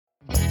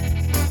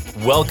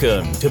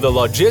Welcome to the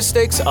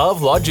Logistics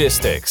of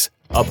Logistics,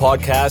 a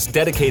podcast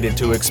dedicated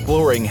to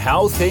exploring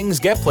how things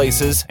get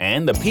places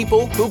and the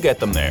people who get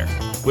them there.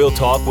 We'll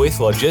talk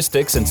with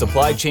logistics and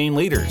supply chain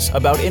leaders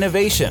about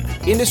innovation,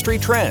 industry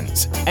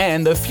trends,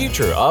 and the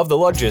future of the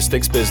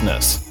logistics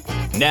business.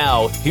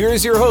 Now,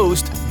 here's your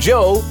host,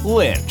 Joe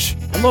Lynch.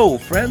 Hello,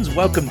 friends.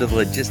 Welcome to the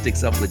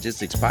Logistics of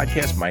Logistics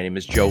podcast. My name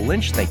is Joe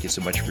Lynch. Thank you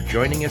so much for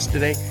joining us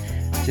today.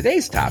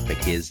 Today's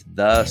topic is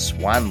the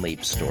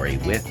SwanLeap story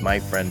with my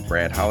friend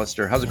Brad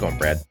Hollister. How's it going,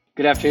 Brad?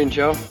 Good afternoon,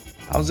 Joe.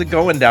 How's it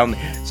going down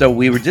there? So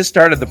we were just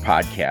started the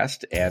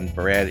podcast, and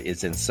Brad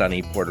is in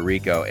sunny Puerto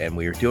Rico, and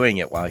we were doing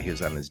it while he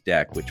was on his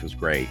deck, which was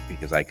great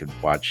because I could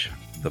watch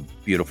the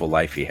beautiful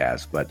life he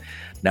has. But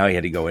now he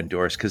had to go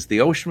indoors because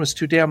the ocean was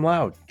too damn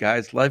loud.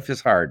 Guys, life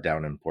is hard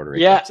down in Puerto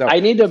Rico. Yeah, so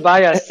I need to buy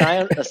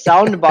a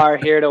sound bar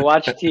here to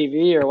watch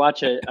TV or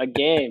watch a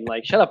game.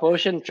 Like, shut up,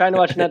 ocean. I'm trying to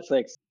watch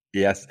Netflix.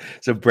 Yes.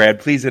 So,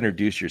 Brad, please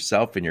introduce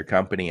yourself and your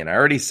company. And I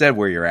already said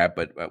where you're at,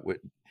 but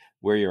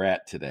where you're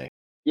at today.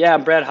 Yeah,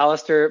 I'm Brad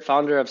Hollister,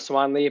 founder of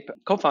SwanLeap,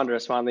 co-founder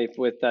of SwanLeap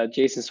with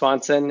Jason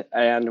Swanson.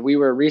 And we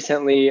were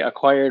recently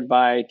acquired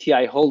by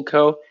TI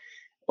Holdco,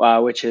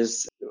 which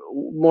is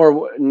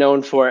more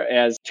known for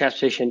as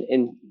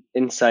Transportation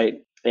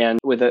Insight, and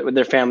with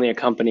their family of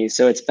companies.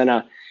 So it's been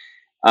a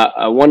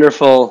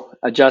wonderful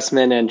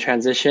adjustment and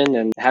transition,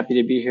 and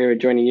happy to be here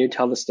joining you,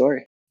 tell the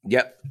story.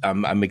 Yep,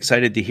 I'm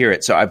excited to hear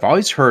it. So I've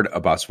always heard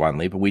about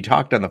SwanLeap, but we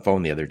talked on the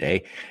phone the other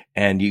day,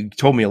 and you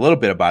told me a little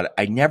bit about it.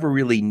 I never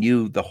really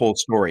knew the whole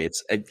story.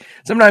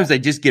 Sometimes I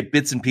just get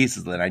bits and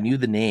pieces, and I knew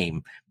the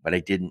name, but I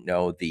didn't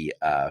know the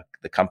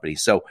company.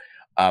 So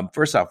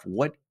first off,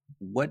 what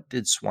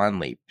did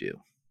SwanLeap do,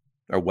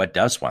 or what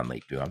does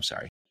SwanLeap do? I'm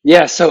sorry.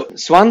 Yeah, so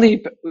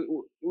SwanLeap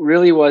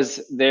really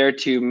was there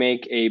to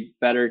make a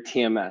better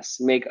TMS,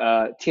 make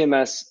a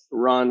TMS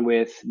run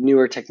with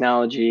newer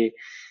technology,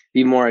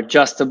 be more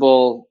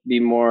adjustable, be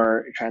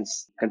more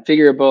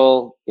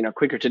configurable,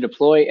 quicker to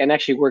deploy, and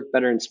actually work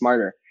better and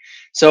smarter.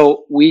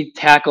 So we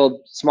tackled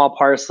small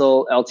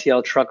parcel,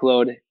 LTL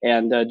truckload,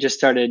 and just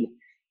started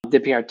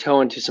dipping our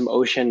toe into some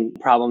ocean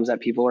problems that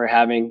people were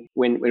having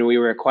when we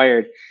were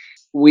acquired.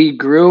 We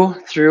grew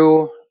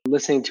through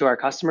listening to our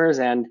customers,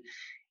 and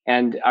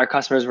our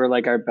customers were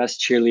like our best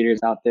cheerleaders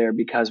out there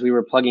because we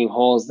were plugging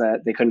holes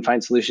that they couldn't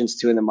find solutions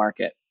to in the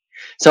market.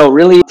 So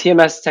really,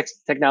 TMS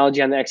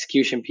technology on the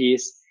execution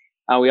piece.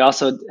 We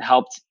also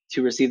helped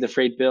to receive the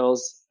freight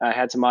bills,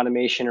 had some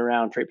automation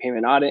around freight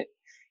payment audit,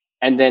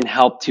 and then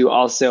helped to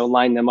also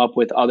line them up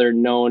with other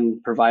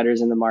known providers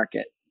in the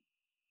market.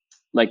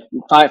 Like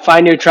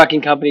find new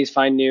trucking companies,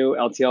 find new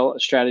LTL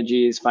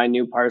strategies, find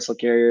new parcel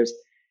carriers,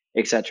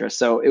 etc.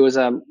 So it was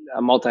a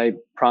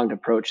multi-pronged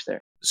approach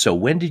there. So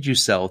when did you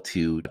sell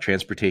to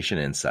Transportation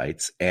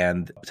Insights?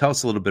 And tell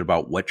us a little bit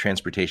about what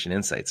Transportation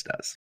Insights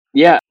does.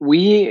 Yeah,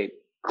 we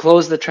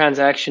closed the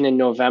transaction in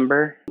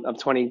November of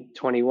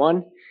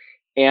 2021.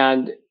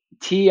 And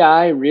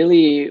TI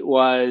really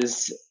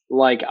was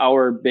like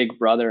our big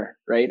brother,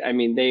 right? I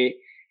mean, they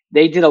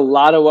did a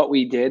lot of what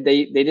we did.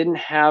 They didn't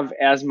have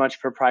as much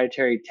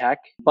proprietary tech,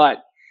 but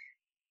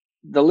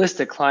the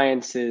list of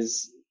clients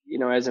is,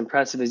 as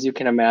impressive as you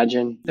can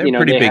imagine. They're a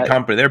pretty big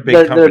company. They're a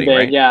big company, big,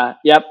 right? Yeah.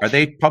 Yep. Are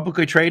they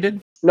publicly traded?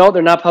 No,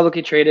 they're not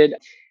publicly traded.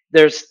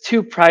 There's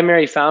two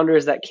primary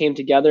founders that came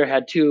together,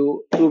 had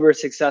two uber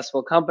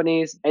successful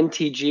companies.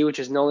 NTG, which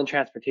is Nolan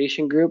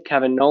Transportation Group.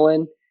 Kevin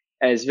Nolan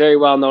is very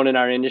well known in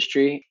our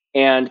industry.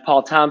 And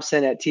Paul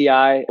Thompson at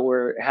TI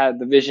had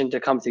the vision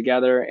to come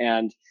together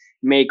and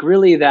make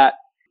really that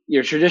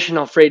your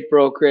traditional freight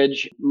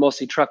brokerage,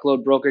 mostly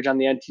truckload brokerage on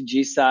the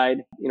NTG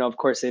side. Of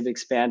course, they've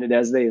expanded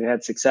as they've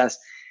had success.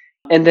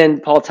 And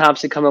then Paul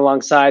Thompson coming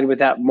alongside with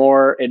that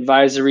more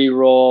advisory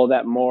role,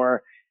 that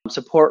more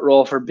support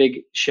role for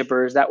big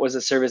shippers. That was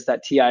a service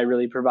that TI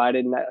really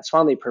provided and that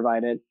SwanLeap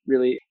provided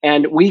really.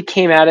 And we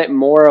came at it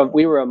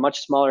we were a much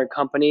smaller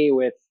company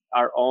with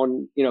our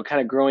own, kind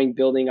of growing,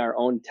 building our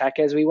own tech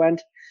as we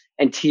went.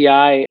 And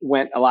TI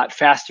went a lot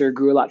faster,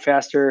 grew a lot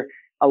faster,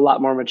 a lot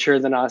more mature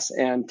than us.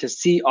 And to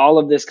see all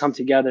of this come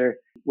together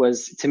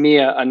was, to me,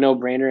 a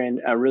no-brainer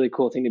and a really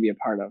cool thing to be a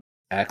part of.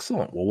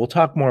 Excellent. Well, we'll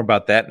talk more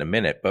about that in a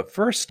minute. But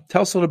first,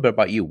 tell us a little bit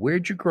about you.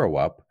 Where'd you grow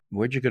up?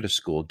 Where'd you go to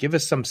school? Give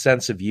us some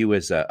sense of you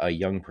as a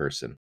young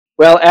person.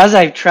 Well, as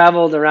I've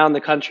traveled around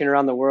the country and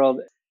around the world,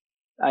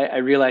 I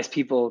realize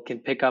people can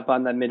pick up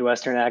on the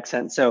Midwestern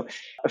accent. So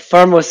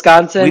from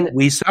Wisconsin.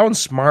 We sound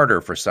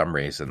smarter for some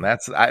reason.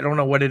 I don't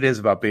know what it is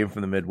about being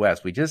from the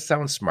Midwest. We just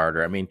sound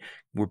smarter. I mean,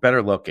 we're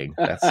better looking.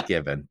 That's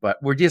given. But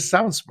we just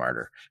sound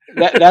smarter.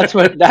 That's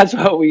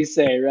what we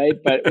say, right?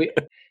 But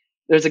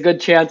there's a good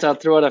chance I'll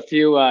throw out a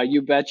few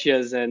you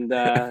betchas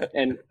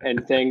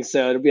and things.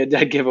 So it'll be a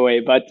dead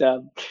giveaway. But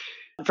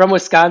from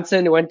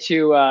Wisconsin, went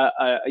to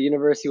a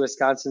University of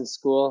Wisconsin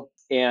school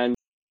and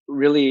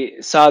really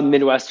saw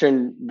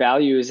Midwestern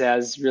values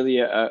as really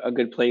a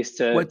good place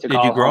to Did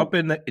call you grow home. up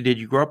in? Did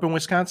you grow up in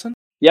Wisconsin?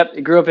 Yep, I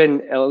grew up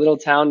in a little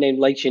town named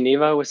Lake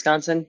Geneva,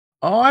 Wisconsin.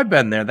 Oh, I've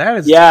been there. That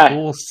is Yeah. a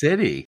cool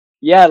city.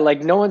 Yeah,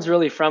 like no one's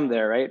really from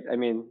there, right? I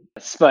mean,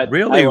 but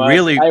Really,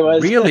 really, I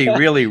was. really,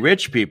 really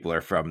rich people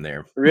are from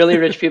there. Really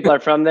rich people are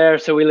from there,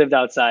 so we lived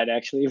outside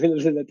actually. We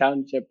lived in the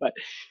township, but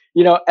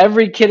you know,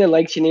 every kid in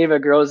Lake Geneva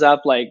grows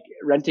up like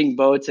renting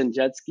boats and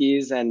jet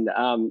skis and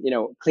you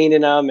know,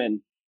 cleaning them and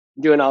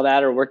doing all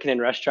that or working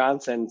in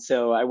restaurants. And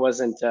so I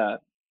wasn't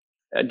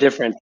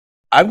different.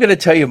 I'm going to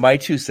tell you my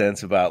 2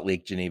 cents about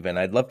Lake Geneva, and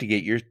I'd love to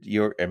get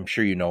your. I'm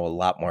sure you know a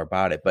lot more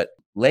about it, but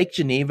Lake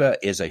Geneva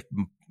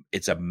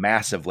it's a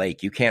massive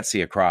lake. You can't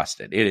see across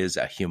it. It is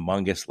a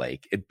humongous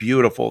lake. It's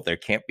beautiful. There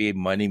can't be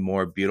many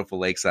more beautiful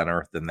lakes on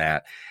earth than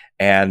that.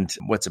 And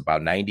what's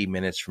about 90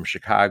 minutes from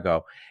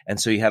Chicago. And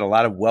so you had a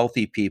lot of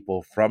wealthy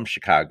people from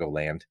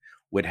Chicagoland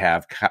would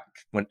have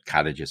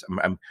cottages.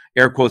 I'm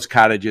air quotes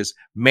cottages,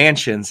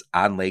 mansions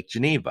on Lake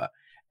Geneva.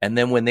 And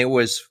then when there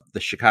was the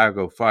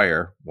Chicago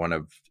fire, one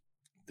of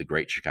the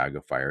great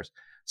Chicago fires,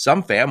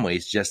 some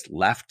families just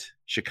left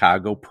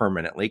Chicago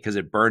permanently because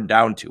it burned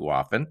down too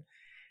often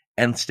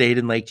and stayed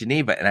in Lake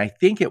Geneva. And I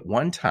think at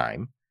one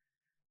time,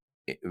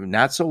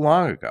 not so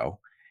long ago,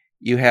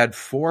 you had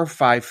 4 or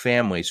 5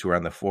 families who were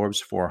on the Forbes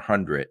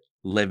 400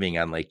 living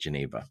on Lake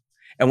Geneva.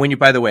 And when you,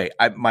 by the way,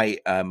 my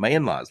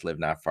in-laws live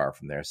not far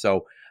from there.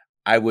 So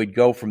I would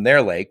go from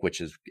their lake, which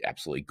is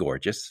absolutely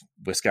gorgeous.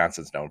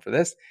 Wisconsin's known for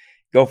this.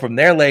 Go from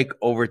their lake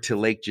over to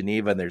Lake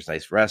Geneva, and there's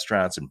nice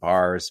restaurants and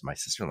bars. My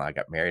sister-in-law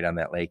got married on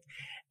that lake.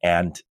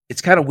 And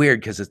it's kind of weird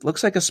because it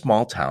looks like a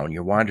small town.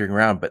 You're wandering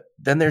around, but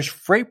then there's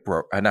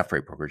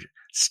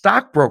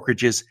stock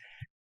brokerages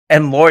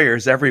and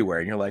lawyers everywhere.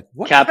 And you're like,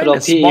 what Capital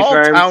kind of P small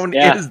firms. town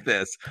Yeah. is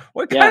this?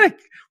 What's Yeah.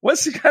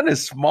 the kind of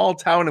small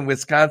town in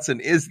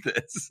Wisconsin is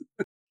this?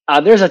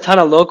 There's a ton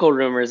of local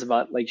rumors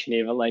about Lake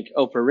Geneva. Like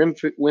Oprah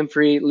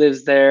Winfrey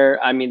lives there.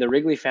 I mean, the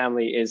Wrigley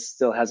family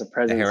still has a The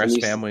presence. Harris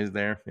family is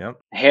there. Yep.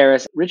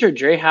 Harris. Richard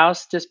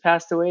Dreyhouse just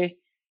passed away,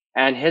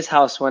 and his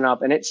house went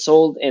up, and it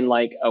sold in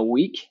like a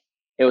week.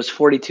 It was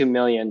 42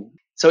 million.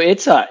 So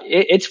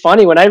it's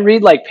funny when I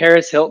read like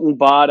Paris Hilton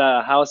bought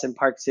a house in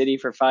Park City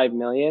for 5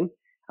 million.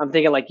 I'm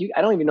thinking like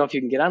I don't even know if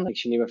you can get on Lake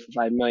Geneva for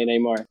 5 million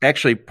anymore.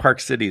 Actually, Park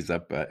City's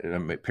up.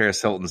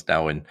 Paris Hilton's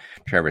now in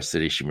Traverse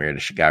City. She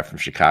married a guy from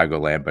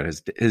Chicagoland, but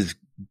his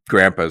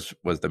grandpa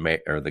was the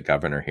mayor or the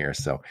governor here.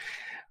 So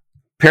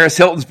Paris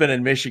Hilton's been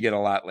in Michigan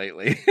a lot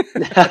lately.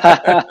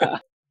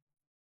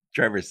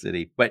 Traverse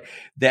City, but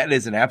that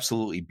is an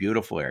absolutely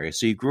beautiful area.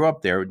 So you grew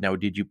up there. Now,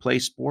 did you play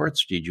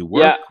sports? Did you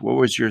work? Yeah. What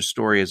was your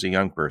story as a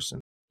young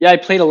person? Yeah, I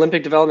played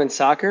Olympic development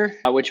soccer,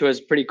 which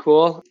was pretty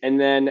cool, and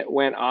then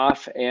went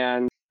off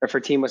for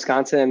Team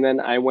Wisconsin, and then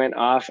I went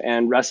off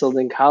and wrestled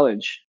in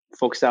college,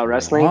 folk style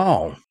wrestling.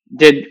 Wow.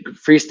 Did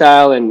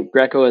freestyle and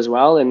Greco as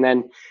well, and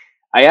then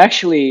I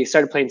actually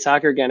started playing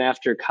soccer again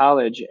after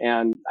college,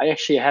 and I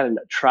actually had a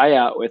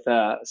tryout with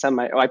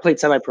I played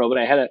semi-pro, but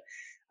I had a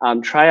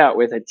tryout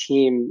with a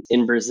team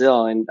in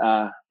Brazil, and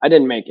I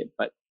didn't make it,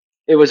 but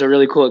it was a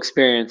really cool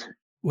experience.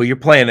 Well, you're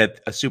playing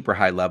at a super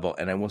high level.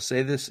 And I will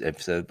say this,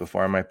 I've said it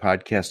before on my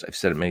podcast, I've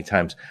said it many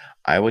times.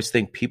 I always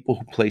think people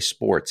who play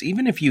sports,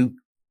 even if you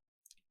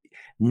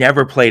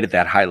never played at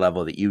that high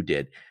level that you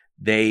did,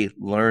 they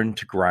learn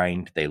to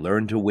grind, they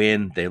learn to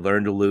win, they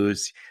learn to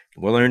lose,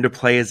 we learn to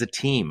play as a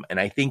team. And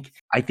I think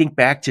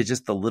back to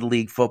just the little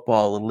league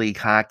football, little league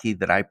hockey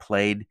that I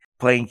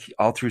playing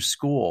all through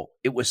school.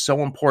 It was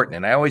so important.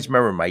 And I always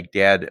remember my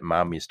dad and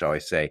mom used to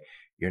always say,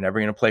 you're never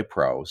going to play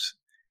pros.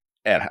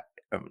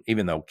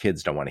 Even though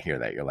kids don't want to hear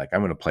that, you're like,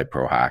 I'm going to play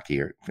pro hockey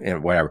or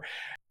whatever.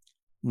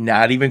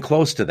 Not even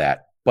close to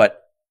that.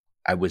 But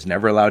I was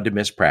never allowed to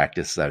miss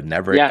practice. I was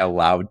never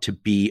allowed to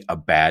be a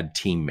bad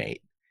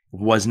teammate.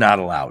 Was not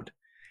allowed.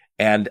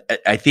 And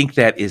I think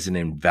that is an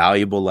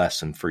invaluable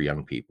lesson for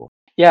young people.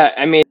 Yeah,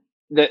 I mean,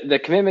 the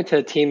commitment to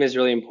the team is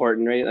really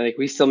important, right? Like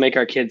we still make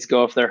our kids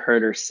go if they're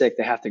hurt or sick.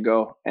 They have to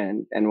go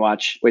and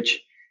watch,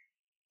 which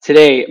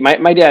today,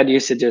 my dad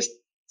used to just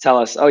tell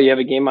us, oh, you have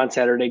a game on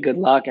Saturday. Good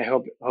luck. I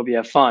hope you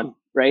have fun,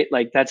 right?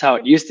 Like that's how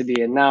it used to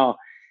be. And now,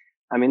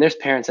 I mean, there's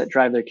parents that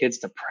drive their kids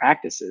to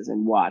practices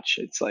and watch.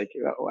 It's like,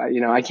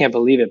 I can't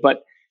believe it.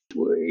 But,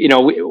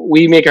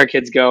 we make our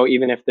kids go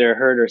even if they're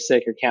hurt or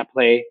sick or can't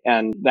play.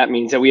 And that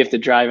means that we have to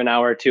drive an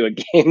hour to a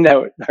game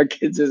that our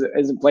kids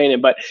isn't playing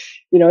it. But,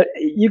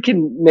 you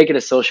can make it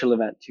a social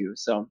event too.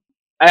 So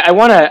I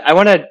want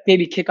to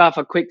maybe kick off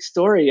a quick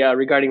story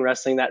regarding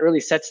wrestling that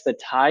really sets the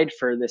tide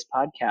for this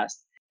podcast.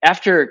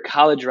 After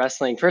college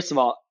wrestling, first of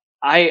all,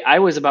 I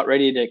was about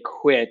ready to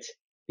quit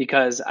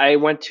because I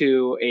went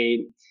to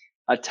a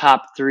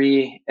top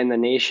 3 in the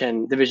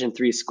nation Division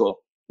 3 school,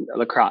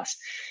 lacrosse.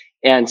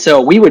 And so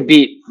we would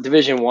beat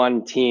Division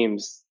 1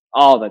 teams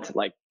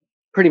like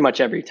pretty much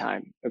every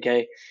time.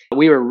 Okay.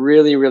 We were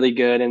really, really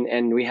good.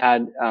 And we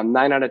had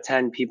 9 out of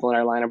 10 people in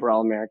our lineup were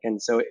all American.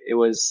 So it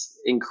was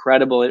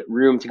incredible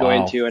room to go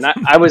into. And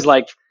I was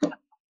like,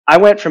 I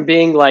went from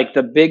being like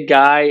the big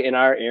guy in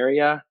our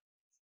area,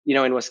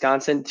 in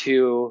Wisconsin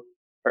to,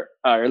 or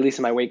at least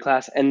in my weight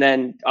class, and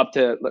then up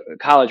to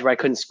college where I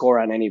couldn't score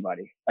on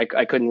anybody.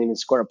 I couldn't even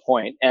score a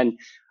point. And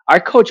our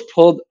coach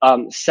pulled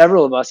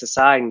several of us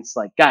aside and it's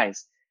like,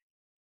 guys,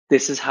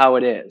 this is how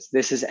it is.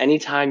 This is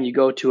anytime you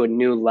go to a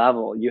new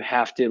level, you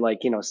have to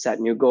set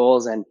new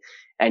goals and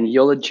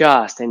you'll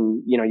adjust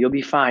and, you'll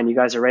be fine. You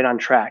guys are right on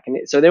track. And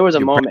so there was a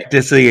You're moment.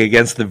 practicing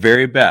against the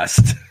very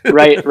best.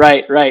 Right.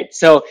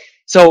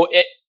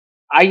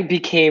 I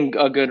became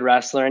a good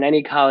wrestler, and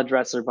any college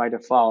wrestler by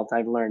default,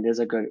 I've learned is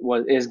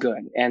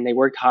good, and they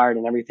worked hard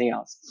and everything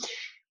else.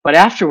 But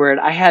afterward,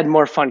 I had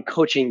more fun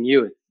coaching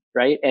youth,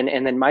 right? And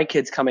then my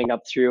kids coming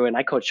up through, and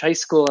I coached high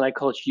school and I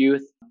coached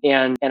youth,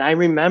 and I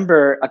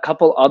remember a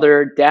couple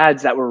other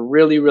dads that were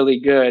really, really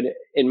good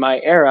in my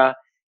era.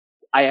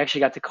 I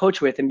actually got to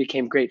coach with and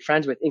became great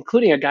friends with,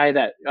 including a guy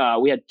that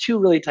we had two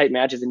really tight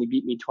matches, and he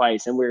beat me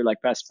twice, and we're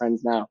like best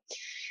friends now.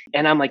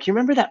 And I'm like, you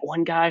remember that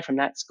one guy from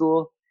that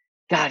school?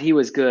 God, he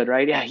was good,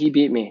 right? Yeah, he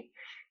beat me.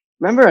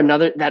 Remember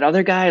that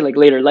other guy, like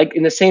later, like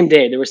in the same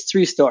day, there was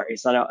three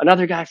stories.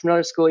 Another guy from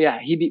another school, yeah,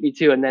 he beat me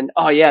too. And then,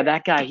 oh yeah,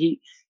 that guy, he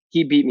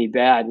beat me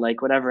bad,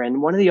 like whatever. And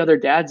one of the other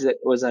dads that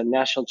was a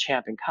national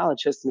champ in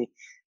college says to me,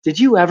 "Did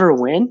you ever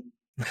win?"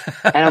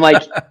 And I'm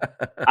like,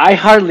 I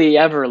hardly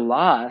ever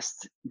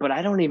lost, but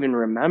I don't even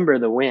remember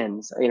the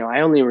wins.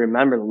 I only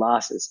remember the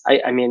losses.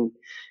 I mean,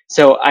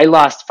 so I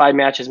lost 5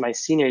 matches my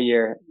senior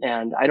year,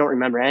 and I don't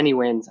remember any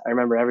wins. I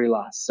remember every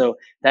loss. So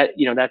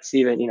that's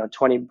even,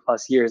 20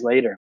 plus years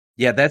later.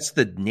 Yeah, that's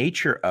the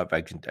nature of,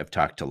 I've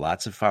talked to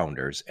lots of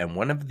founders, and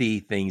one of the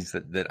things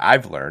that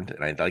I've learned,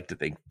 and I'd like to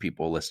think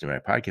people listening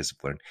to my podcast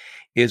have learned,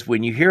 is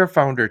when you hear a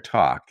founder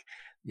talk,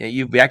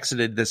 you've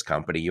exited this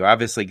company, you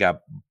obviously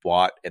got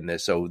bought in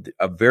this, so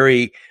a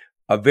very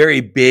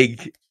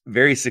big,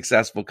 very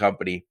successful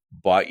company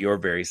bought your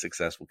very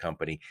successful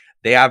company.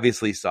 They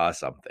obviously saw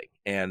something,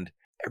 and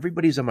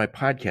everybody who's on my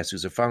podcast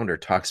who's a founder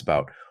talks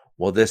about,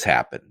 well, this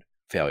happened.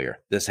 Failure.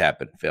 This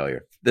happened.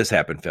 Failure. This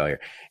happened. Failure.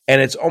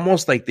 And it's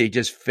almost like they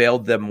just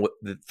failed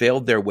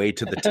their way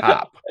to the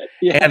top.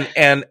 Yeah.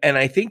 And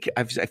I think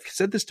I've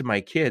said this to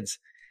my kids.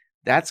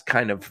 That's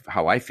kind of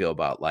how I feel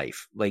about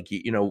life. Like,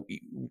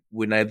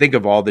 when I think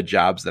of all the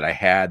jobs that I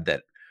had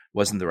that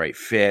wasn't the right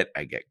fit,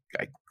 I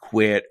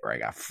quit or I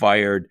got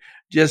fired.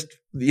 Just,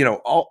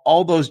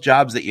 all those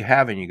jobs that you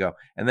have, and you go,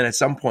 and then at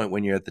some point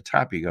when you're at the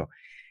top, you go,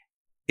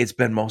 it's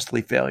been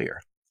mostly failure.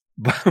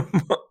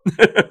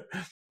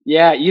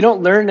 Yeah, you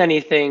don't learn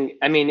anything.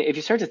 I mean, if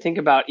you start to think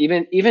about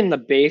even the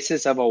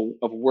basis of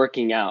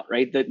working out,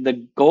 right?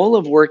 The goal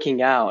of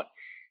working out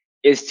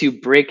is to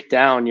break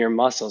down your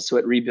muscles so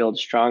it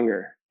rebuilds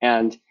stronger.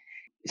 And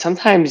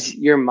sometimes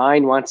your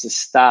mind wants to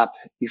stop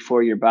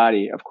before your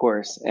body, of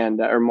course,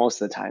 and or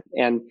most of the time.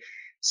 And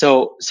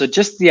so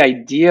just the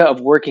idea of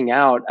working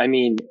out, I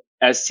mean,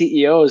 as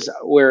CEOs,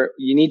 where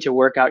you need to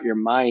work out your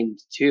mind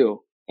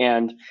too.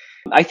 And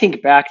I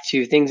think back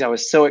to things I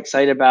was so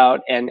excited about,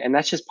 and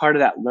that's just part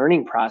of that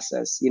learning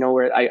process,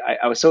 where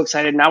I was so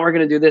excited. Now we're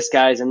going to do this,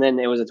 guys, and then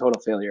it was a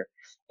total failure,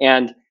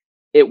 and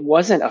it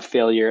wasn't a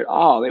failure at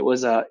all. It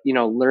was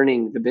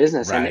learning the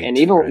business, Right, and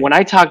even right. when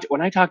I talked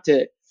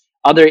to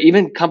other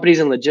even companies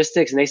in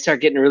logistics, and they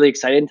start getting really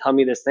excited and tell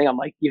me this thing, I'm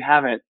like, you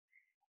haven't.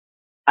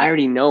 I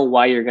already know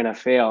why you're going to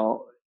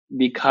fail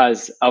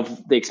because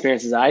of the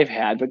experiences I've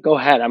had, but go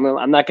ahead.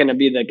 I'm not going to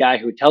be the guy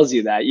who tells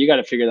you that. You got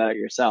to figure that out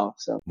yourself.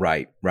 So.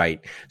 Right.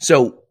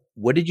 So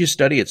what did you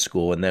study at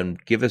school? And then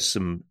give us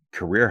some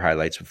career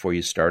highlights before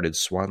you started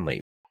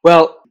SwanLeap.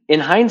 Well, in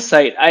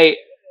hindsight, I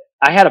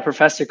had a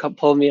professor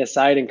pull me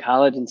aside in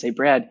college and say,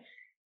 "Brad,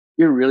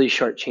 you're really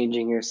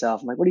shortchanging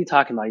yourself." I'm like, "What are you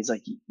talking about?" He's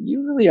like,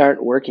 "You really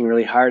aren't working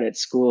really hard at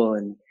school."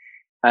 And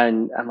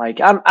I'm like,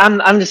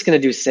 I'm just going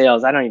to do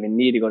sales. I don't even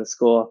need to go to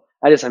school.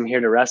 I'm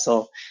here to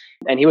wrestle.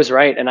 And he was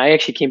right. And I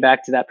actually came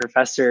back to that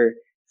professor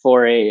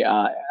for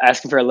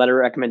asking for a letter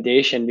of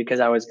recommendation because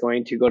I was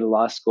going to go to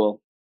law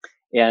school.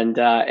 And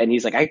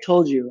he's like, I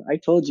told you,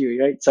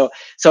 right? So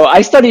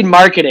I studied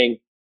marketing.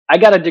 I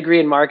got a degree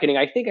in marketing.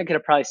 I think I could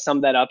have probably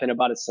summed that up in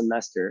about a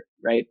semester,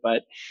 right?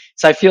 But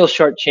so I feel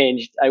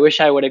shortchanged. I wish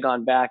I would have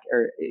gone back,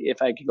 or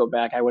if I could go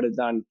back, I would have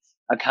done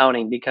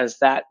accounting, because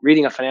that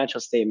reading a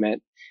financial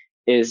statement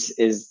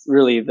is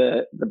really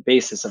the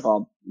basis of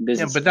all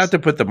business. Yeah, but not to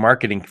put the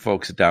marketing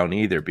folks down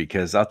either,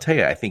 because I'll tell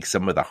you, I think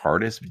some of the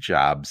hardest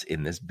jobs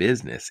in this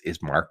business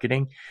is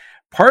marketing,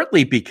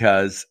 partly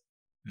because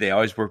they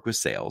always work with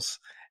sales,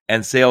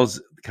 and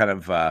sales kind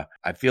of,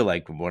 I feel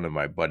like one of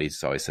my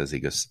buddies always says, he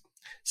goes,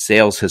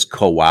 sales has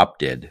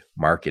co-opted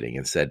marketing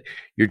and said,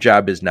 your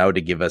job is now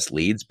to give us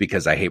leads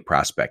because I hate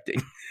prospecting.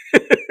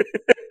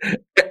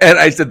 And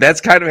I said,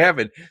 that's kind of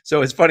happened.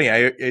 So it's funny.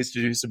 I used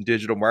to do some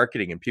digital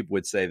marketing, and people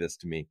would say this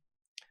to me: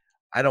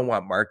 I don't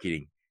want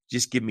marketing.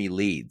 Just give me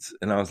leads.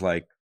 And I was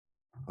like,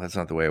 well, that's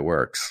not the way it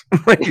works.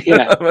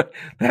 Yeah.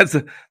 That's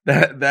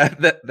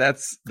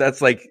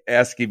like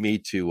asking me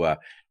to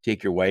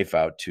take your wife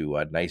out to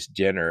a nice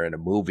dinner and a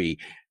movie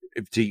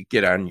to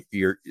get on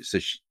your,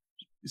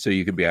 so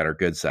you can be on her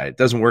good side. It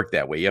doesn't work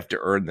that way. You have to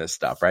earn this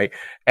stuff, right?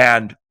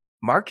 And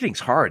marketing's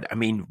hard. I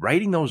mean,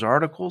 writing those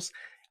articles,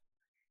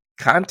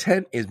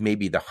 content is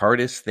maybe the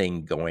hardest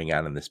thing going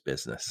on in this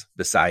business,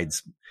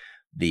 besides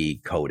the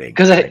coding.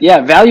 Because right?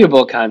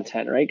 valuable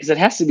content, right? Because it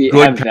has to be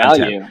Good have content.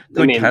 value.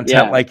 Good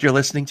content like you're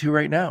listening to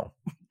right now.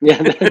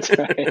 Yeah, that's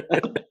right.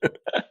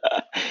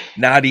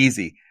 Not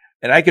easy.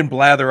 And I can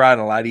blather on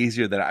a lot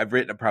easier than I've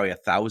written probably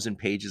 1,000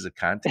 pages of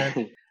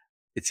content.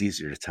 It's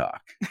easier to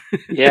talk.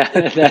 Yeah,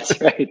 that's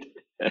right.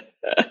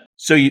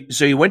 So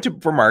you went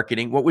for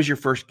marketing. What was your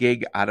first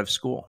gig out of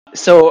school?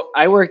 So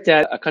I worked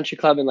at a country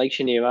club in Lake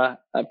Geneva,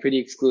 pretty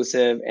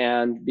exclusive,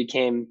 and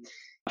became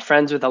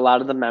friends with a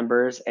lot of the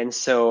members. And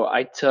so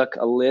I took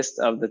a list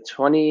of the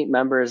 20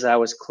 members I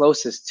was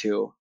closest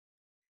to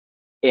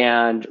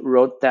and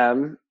wrote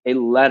them a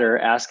letter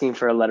asking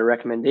for a letter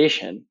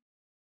recommendation.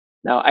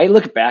 Now, I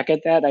look back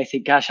at that, I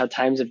think, gosh, how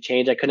times have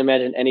changed. I couldn't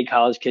imagine any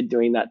college kid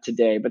doing that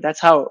today, but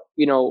that's how,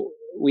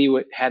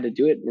 we had to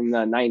do it in the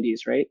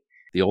 90s, right?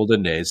 The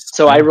olden days.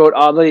 So I wrote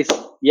all these.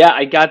 Yeah,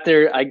 I got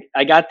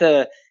I got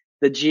the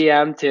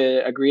GM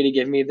to agree to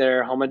give me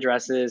their home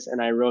addresses, and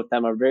I wrote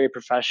them a very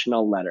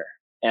professional letter.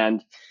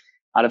 And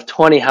out of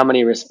 20, how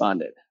many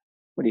responded?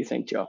 What do you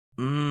think, Joe?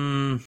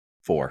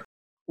 4.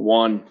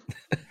 1.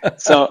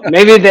 So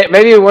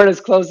maybe we weren't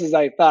as close as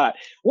I thought.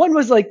 One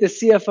was like the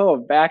CFO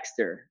of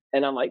Baxter,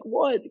 and I'm like,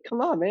 what?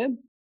 Come on, man.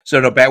 So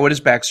no, what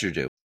does Baxter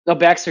do? No,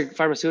 Baxter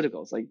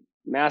Pharmaceuticals, like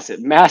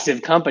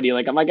massive company.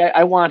 Like I'm like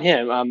I want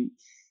him.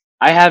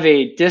 I have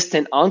a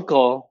distant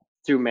uncle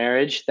through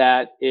marriage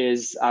that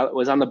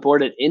was on the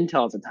board at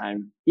Intel at the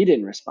time. He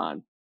didn't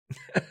respond.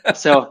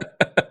 So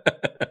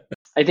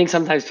I think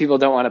sometimes people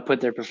don't want to put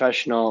their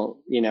professional,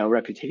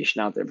 reputation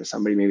out there for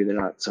somebody maybe they're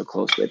not so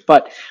close with.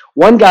 But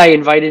one guy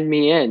invited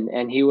me in,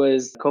 and he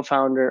was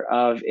co-founder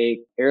of a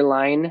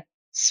airline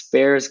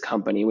spares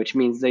company, which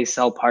means they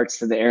sell parts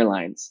to the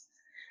airlines.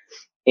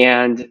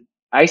 And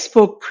I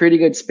spoke pretty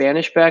good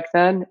Spanish back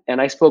then, and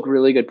I spoke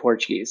really good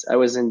Portuguese. I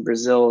was in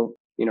Brazil,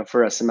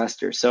 for a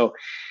semester. So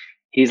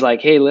he's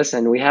like, hey,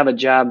 listen, we have a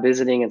job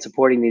visiting and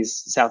supporting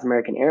these South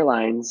American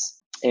airlines,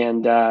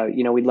 and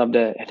we'd love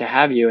to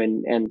have you.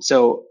 And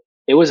so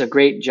it was a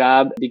great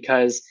job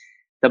because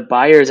the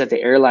buyers at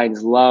the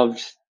airlines loved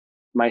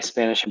my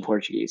Spanish and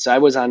Portuguese. So I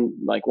was on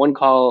like one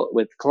call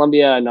with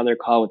Colombia, another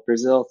call with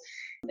Brazil,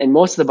 and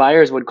most of the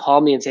buyers would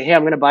call me and say, hey,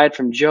 I'm going to buy it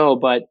from Joe,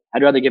 but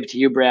I'd rather give it to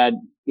you, Brad.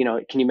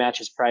 Can you match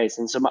his price?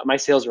 And so my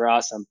sales were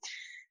awesome.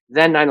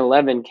 Then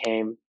 9/11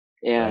 came,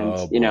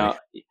 and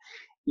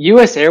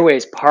US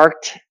Airways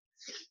parked,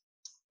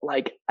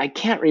 like, I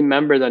can't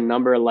remember the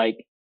number,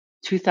 like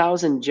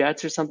 2,000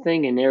 jets or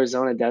something in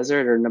Arizona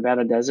desert or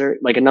Nevada desert,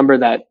 like a number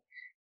that,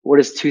 what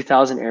does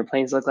 2,000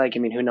 airplanes look like? I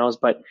mean, who knows?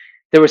 But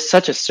there was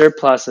such a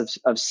surplus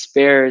of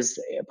spares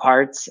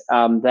parts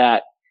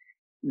that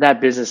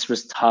business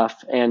was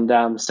tough.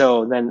 And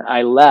so then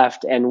I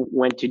left and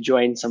went to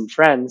join some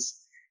friends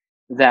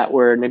that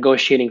were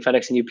negotiating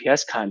FedEx and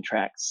UPS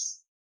contracts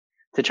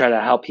to try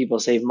to help people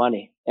save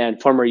money,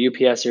 and former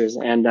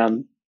UPSers.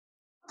 And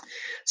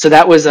so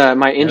that was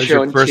my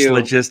intro into first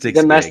logistics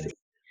domestic. gig.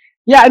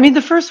 Yeah, I mean,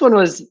 the first one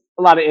was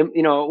a lot of,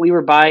 we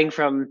were buying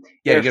from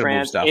Air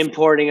France,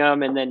 importing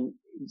them, and then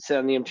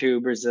sending them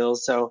to Brazil.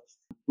 So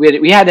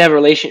we had to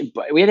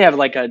have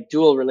like a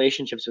dual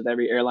relationships with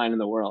every airline in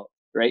the world,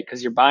 right?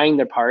 Because you're buying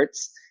their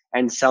parts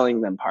and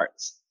selling them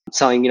parts.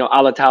 Selling,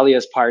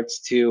 Alitalia's parts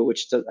to,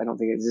 which I don't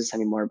think it exists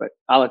anymore, but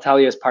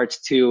Alitalia's parts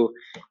to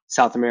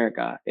South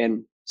America.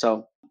 And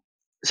so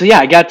yeah,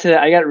 I got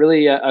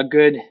really a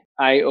good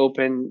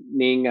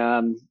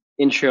eye-opening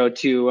intro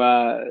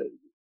to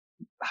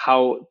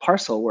how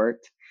parcel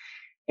worked.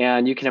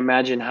 And you can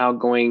imagine how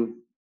going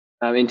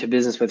into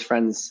business with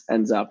friends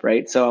ends up,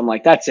 right? So I'm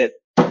like, that's it.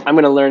 I'm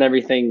going to learn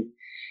everything,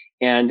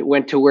 and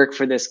went to work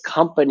for this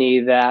company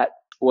that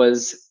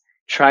was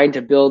trying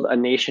to build a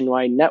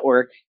nationwide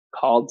network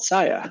called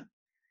Saya.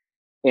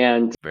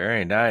 And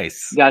very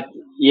nice.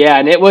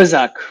 And it was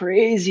a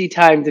crazy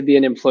time to be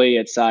an employee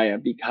at Saya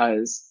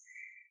because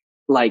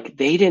like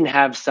they didn't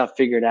have stuff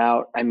figured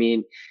out. I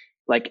mean,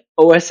 like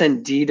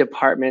OS&D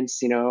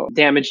departments,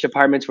 damage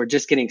departments were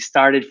just getting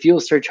started. Fuel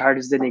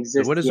surcharges didn't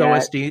exist. So what does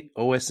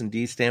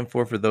OS&D stand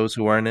for those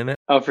who aren't in it?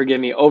 Oh, forgive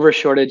me. Over,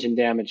 shortage, and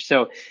damage.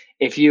 So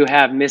if you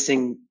have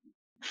missing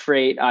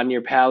freight on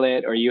your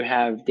pallet or you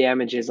have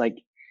damages,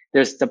 like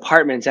there's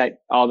departments at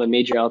all the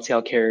major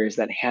LTL carriers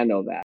that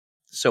handle that.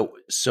 So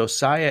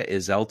Saya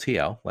is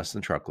LTL, less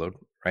than truckload,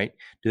 right?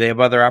 Do they have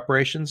other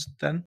operations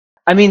then?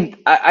 I mean,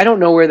 I don't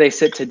know where they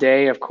sit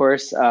today, of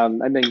course.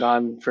 I've been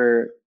gone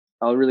for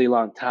a really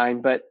long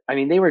time, but I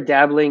mean, they were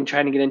dabbling,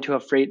 trying to get into a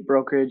freight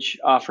brokerage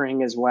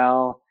offering as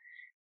well.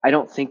 I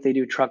don't think they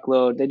do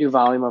truckload. They do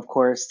volume, of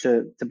course,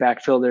 to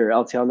backfill their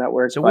LTL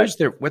network. So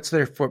what's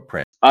their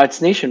footprint?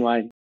 It's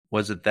nationwide.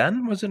 Was it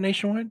then? Was it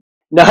nationwide?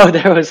 No,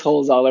 there was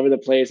holes all over the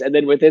place. And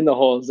then within the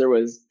holes, there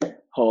was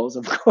holes,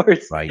 of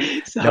course.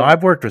 Right. So, no,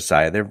 I've worked with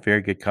Saya. They're a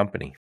very good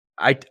company.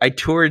 I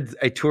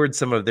toured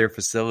some of their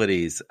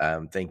facilities,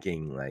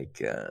 thinking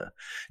like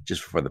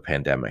just before the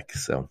pandemic.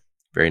 So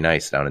very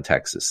nice down in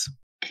Texas.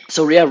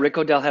 So yeah, Rick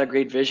O'Dell had a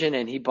great vision,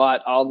 and he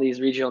bought all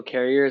these regional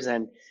carriers,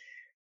 and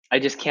I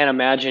just can't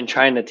imagine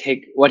trying to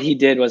take what he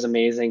did was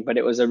amazing, but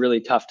it was a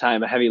really tough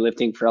time, a heavy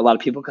lifting for a lot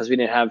of people because we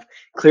didn't have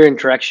clear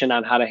direction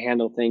on how to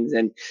handle things,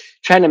 and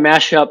trying to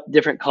mash up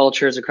different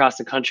cultures across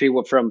the country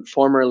from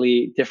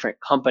formerly different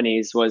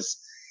companies was,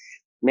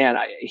 man,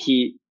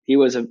 he's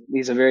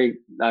a very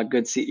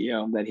good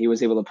CEO that he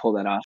was able to pull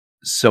that off.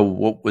 So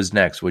what was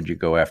next? Would you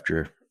go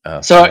after?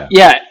 So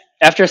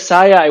after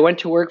Saya, I went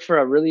to work for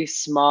a really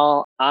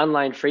small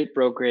online freight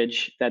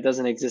brokerage that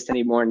doesn't exist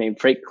anymore named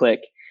FreightClick.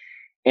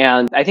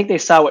 And I think they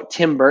saw what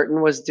Tim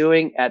Burton was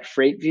doing at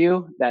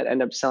FreightView that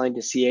ended up selling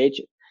to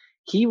CH.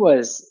 That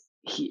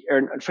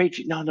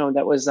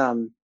was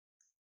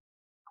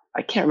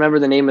I can't remember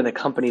the name of the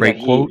company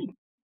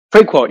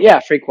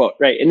FreightQuote,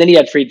 right. And then he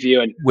had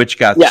FreightView, and which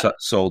got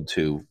sold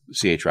to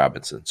C.H.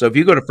 Robinson. So if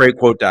you go to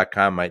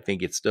freightquote.com, I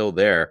think it's still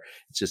there.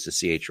 It's just a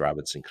C.H.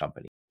 Robinson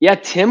company. Yeah,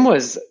 Tim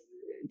was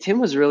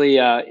really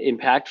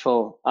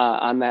impactful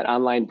on that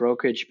online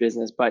brokerage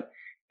business. But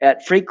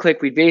at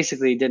FreightClick, we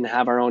basically didn't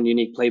have our own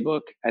unique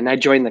playbook. And I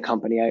joined the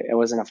company. I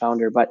wasn't a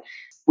founder, but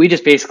we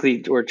just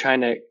basically were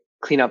trying to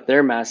clean up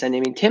their mess. And I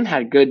mean, Tim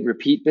had good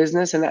repeat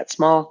business in that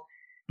small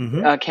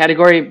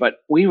category, but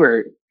we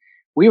were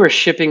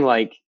shipping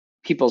like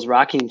people's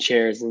rocking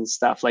chairs and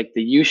stuff, like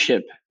the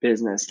U-ship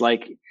business,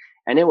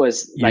 and it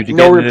was like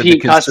no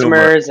repeat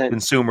customers and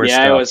consumer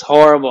stuff. It was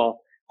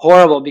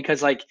horrible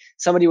because like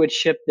somebody would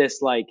ship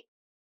this like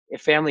a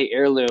family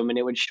heirloom and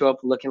it would show up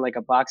looking like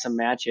a box of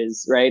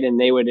matches, right? And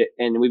we'd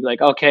be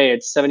like, okay,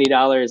 it's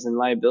 $70 in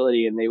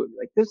liability, and they would be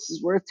like, this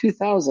is worth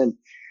 $2,000.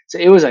 So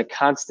it was a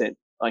constant.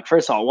 Like,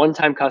 first of all,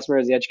 one-time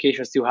customers, the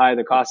education was too high,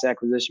 the cost of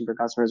acquisition per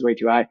customer is way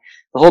too high.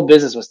 The whole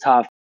business was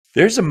tough.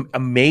 There's some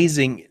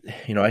amazing,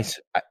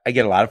 I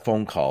get a lot of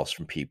phone calls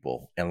from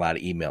people and a lot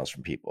of emails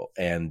from people,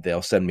 and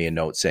they'll send me a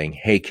note saying,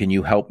 hey, can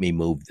you help me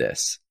move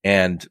this?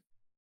 And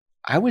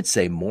I would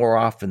say more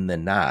often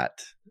than not,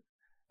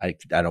 I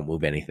don't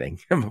move anything.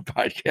 I'm a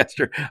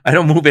podcaster. I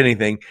don't move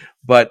anything,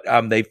 but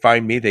they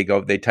find me, they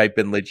type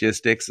in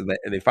logistics and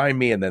they find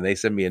me, and then they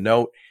send me a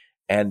note.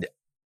 And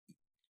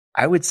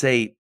I would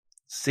say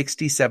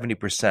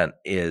 60-70%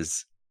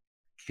 is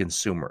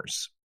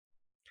consumers.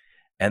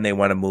 And they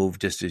want to move,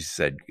 just as you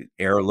said,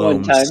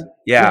 heirlooms.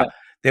 Yeah.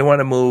 They want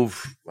to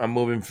move. I'm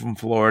moving from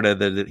Florida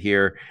to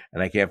here,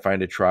 and I can't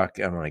find a truck.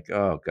 I'm like,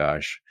 oh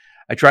gosh.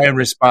 I try and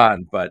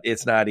respond, but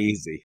it's not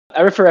easy.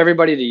 I refer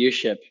everybody to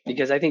U-ship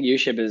because I think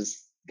U-ship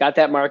has got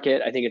that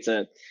market. I think it's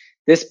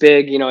this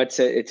big. It's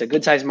a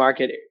good sized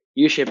market.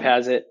 U-ship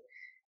has it.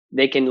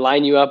 They can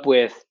line you up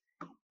with,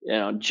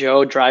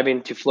 Joe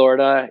driving to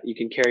Florida. You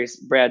can carry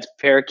Brad's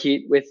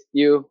parakeet with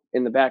you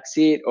in the back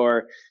seat,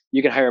 or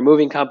you can hire a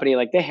moving company.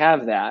 Like, they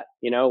have that,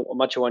 a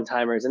bunch of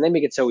one-timers, and they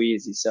make it so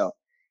easy. So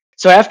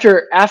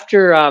after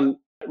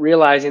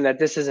realizing that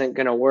this isn't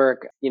going to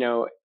work,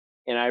 and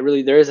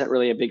there isn't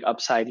really a big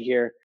upside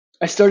here,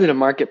 I started a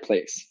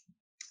marketplace,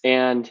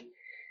 and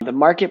the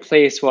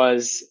marketplace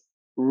was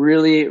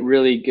really,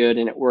 really good,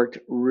 and it worked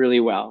really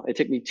well. It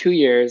took me 2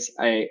 years.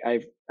 I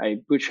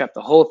bootstrapped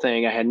the whole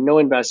thing. I had no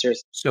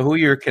investors. So who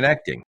you're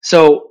connecting?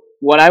 So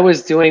what I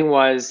was doing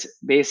was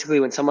basically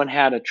when someone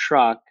had a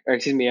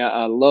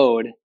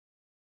load,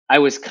 I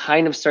was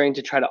kind of starting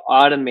to try to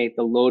automate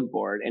the load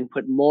board and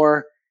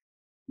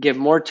give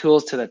more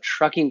tools to the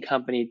trucking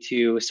company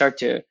to start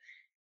to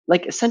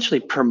like essentially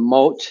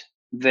promote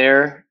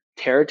their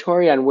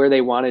territory on where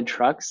they wanted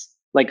trucks,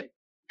 like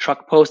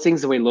truck postings,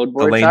 the way load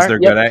boards are. The lanes they're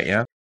good at,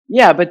 yeah.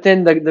 Yeah, but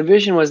then the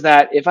vision was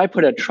that if I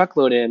put a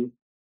truckload in,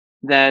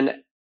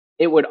 then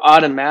it would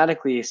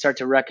automatically start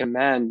to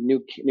recommend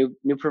new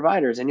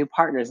providers and new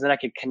partners. And then I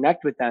could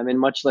connect with them in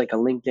much like a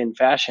LinkedIn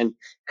fashion,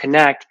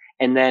 connect.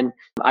 And then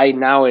I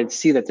now would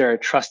see that they're a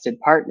trusted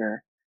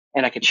partner,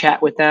 and I could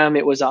chat with them.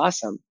 It was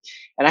awesome.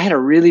 And I had a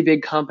really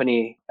big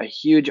company, a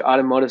huge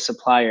automotive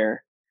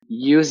supplier,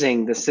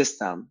 using the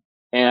system.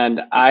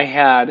 And I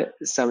had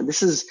some of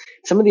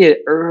the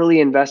early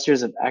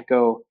investors of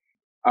Echo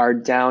are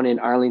down in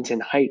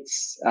Arlington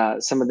Heights,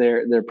 some of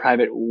their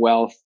private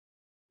wealth.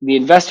 The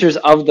investors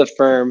of the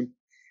firm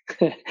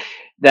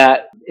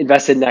that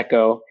invested in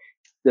Echo,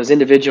 those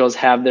individuals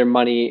have their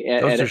money.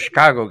 Those are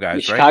Chicago guys,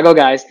 right? Chicago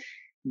guys.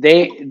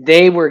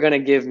 They were going to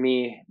give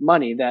me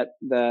money that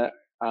the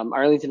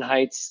Arlington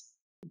Heights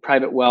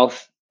private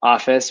wealth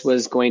office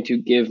was going to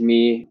give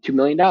me $2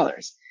 million.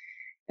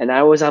 And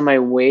I was on my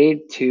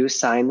way to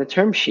sign the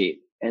term sheet,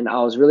 and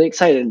I was really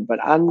excited. But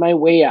on my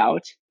way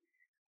out,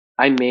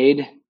 I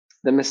made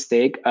the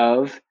mistake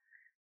of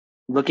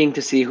looking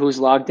to see who's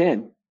logged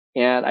in.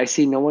 And I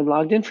see no one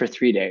logged in for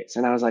 3 days.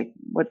 And I was like,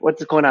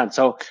 what's going on?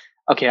 So,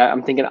 okay,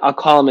 I'm thinking I'll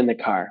call them in the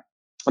car.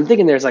 I'm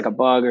thinking there's like a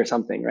bug or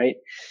something, right?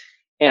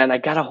 And I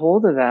got a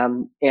hold of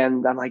them,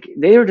 and I'm like,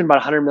 they were doing about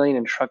 100 million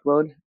in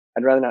truckload.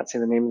 I'd rather not say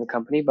the name of the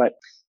company,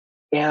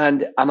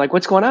 and I'm like,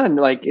 what's going on?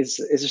 Like, is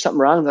there something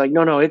wrong? They're like,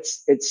 no,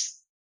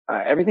 it's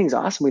everything's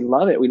awesome. We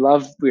love it.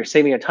 We're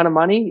saving a ton of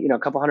money, a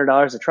couple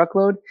 $100 a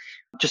truckload.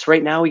 Just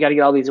right now, we got to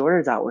get all these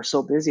orders out. We're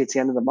so busy. It's the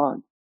end of the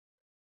month.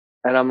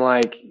 And I'm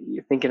like,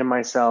 thinking to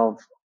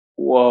myself,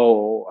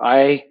 whoa,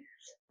 I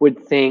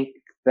would think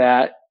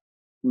that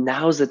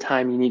now's the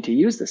time you need to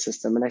use the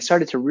system. And I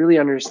started to really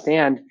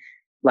understand,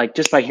 like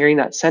just by hearing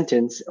that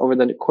sentence over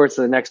the course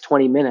of the next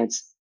 20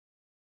 minutes,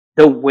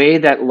 the way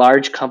that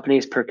large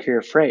companies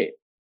procure freight,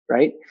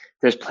 right?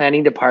 There's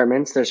planning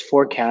departments, there's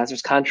forecasts,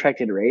 there's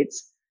contracted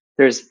rates,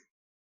 there's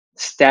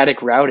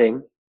static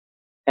routing.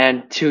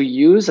 And to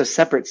use a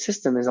separate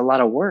system is a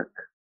lot of work.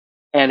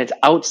 And it's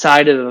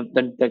outside of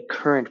the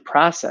current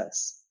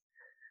process.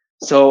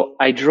 So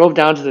I drove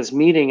down to this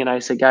meeting and I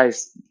said,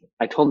 guys,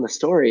 I told them the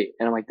story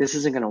and I'm like, this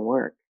isn't going to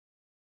work.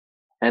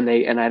 And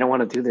I don't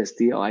want to do this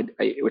deal.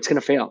 It's going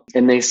to fail.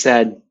 And they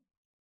said,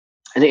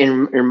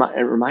 and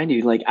remind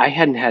you, like I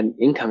hadn't had an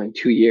income in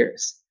 2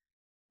 years.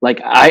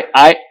 Like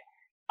I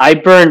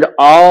burned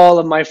all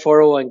of my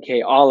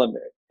 401k, all of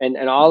it,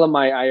 and all of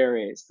my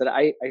IRAs that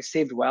I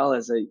saved well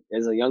as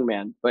a young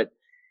man, but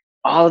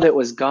all of it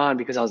was gone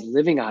because I was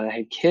living on it. I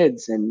had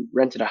kids and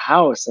rented a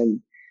house.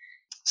 And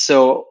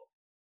so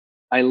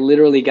I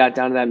literally got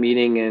down to that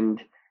meeting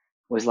and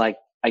was like,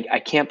 I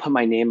can't put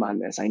my name on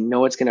this. I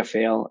know it's going to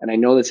fail. And I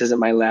know this isn't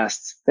my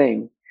last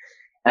thing.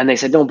 And they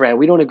said, no, Brad,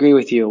 we don't agree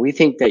with you. We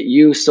think that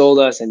you sold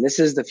us and this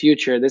is the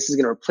future. This is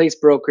going to replace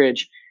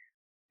brokerage.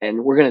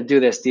 And we're going to do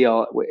this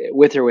deal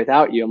with or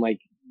without you. I'm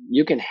like,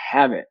 you can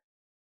have it.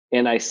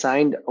 And I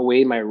signed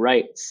away my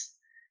rights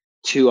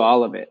to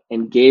all of it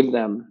and gave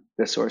them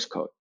the source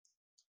code.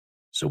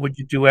 So what'd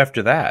you do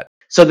after that?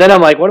 So then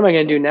I'm like, what am I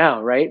going to do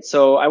now? Right.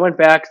 So I went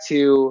back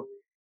to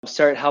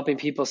start helping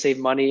people save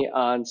money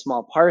on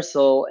small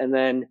parcel. And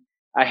then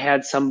I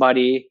had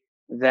somebody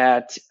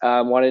that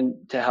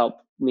wanted to help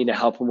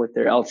them with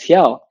their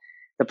LTL.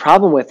 The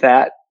problem with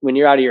that, when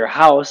you're out of your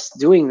house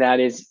doing that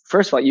is,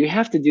 first of all, you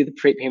have to do the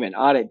prepayment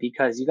audit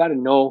because you got to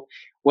know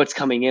what's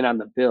coming in on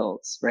the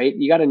bills, right?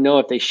 You got to know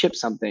if they ship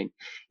something.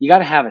 You got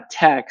to have a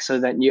tech so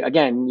that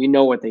you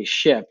know what they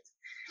shipped.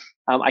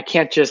 I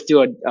can't just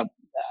do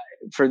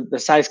for the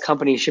size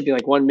company shipping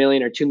like 1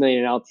 million or 2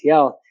 million in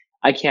LTL.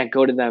 I can't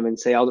go to them and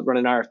say, I'll run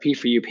an RFP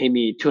for you, pay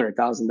me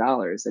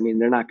 $200,000. I mean,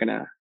 they're not going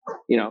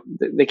to,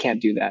 they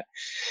can't do that.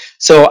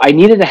 So I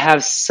needed to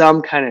have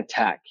some kind of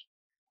tech.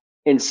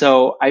 And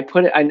so I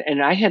put it,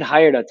 and I had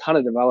hired a ton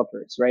of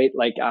developers, right?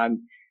 Like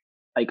on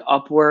like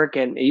Upwork,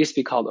 and it used to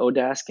be called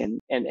Odesk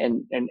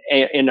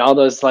and all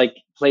those like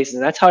places.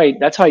 And that's how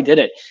I did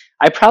it.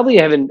 I probably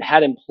haven't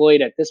had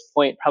employed at this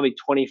point, probably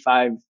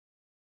 25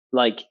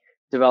 like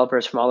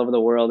developers from all over the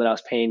world that I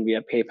was paying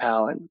via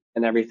PayPal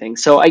and everything.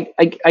 So I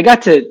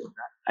got to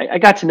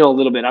know a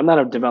little bit. I'm not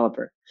a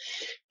developer,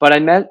 but I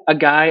met a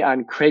guy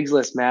on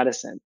Craigslist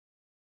Madison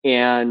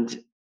and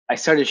I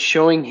started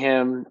showing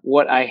him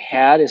what I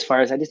had as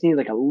far as I just needed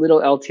like a little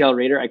LTL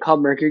rater. I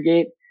called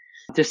MercuryGate.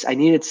 I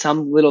needed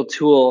some little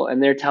tool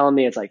and they're telling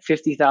me it's like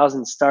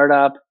 50,000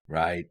 startup.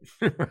 Right.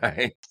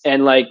 Right.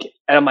 And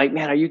I'm like,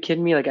 man, are you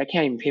kidding me? Like I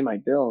can't even pay my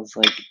bills.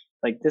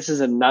 Like this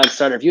is a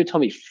non-starter. If you had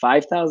told me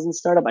 5,000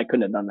 startup, I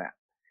couldn't have done that.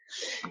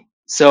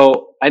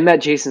 So I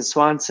met Jason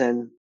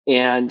Swanson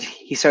and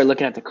he started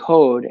looking at the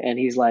code and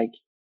he's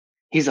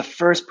the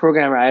first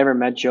programmer I ever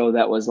met, Joe,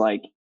 that was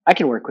like, I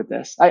can work with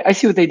this. I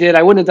see what they did.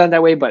 I wouldn't have done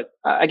that way, but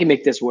I can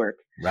make this work.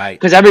 Right.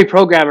 Because every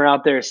programmer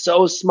out there is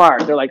so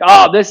smart. They're like,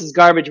 oh, this is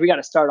garbage. We got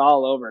to start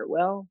all over.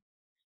 Well,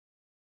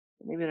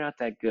 maybe they're not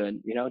that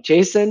good.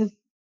 Jason,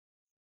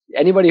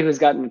 anybody who's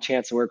gotten a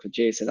chance to work with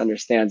Jason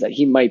understands that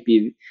he might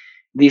be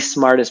the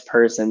smartest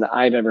person that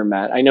I've ever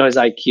met. I know his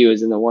IQ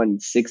is in the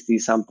 160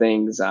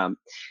 somethings.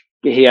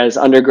 He has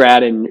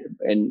undergrad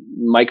in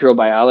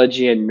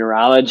microbiology and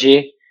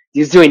neurology.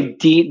 He's doing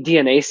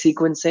DNA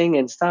sequencing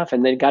and stuff,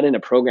 and then got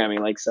into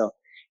programming. So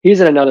he's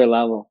at another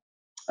level,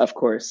 of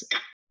course.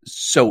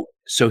 So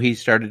he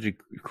started to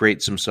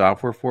create some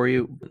software for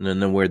you, and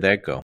then where'd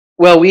that go?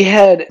 Well, we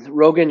had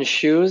Rogan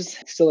Shoes,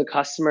 still a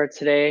customer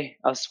today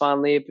of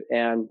SwanLeap,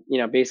 and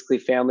basically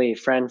family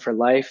friend for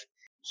life.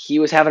 He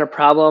was having a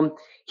problem.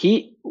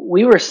 We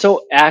were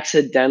so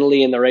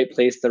accidentally in the right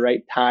place at the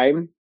right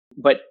time,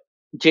 but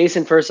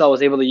Jason first of all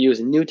was able to use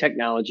new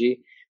technology.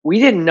 We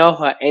didn't know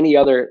how any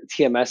other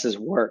TMSs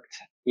worked.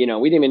 We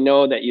didn't even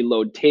know that you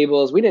load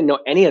tables. We didn't know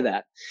any of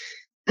that.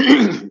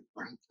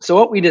 So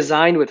what we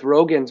designed with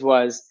Rogan's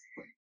was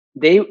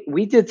they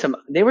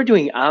were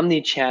doing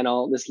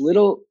omni-channel, this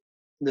little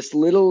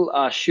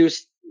shoe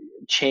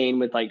chain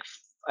with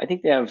I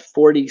think they have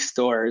 40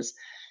 stores.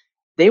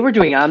 They were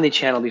doing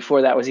omni-channel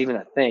before that was even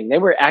a thing. They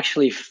were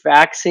actually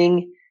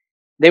faxing.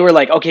 They were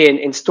like, okay,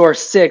 in store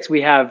 6,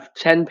 we have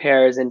 10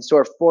 pairs. In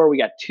store 4, we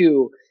got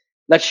 2.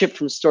 Let's ship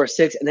from store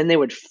 6. And then they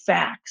would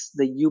fax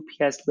the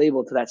UPS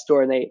label to that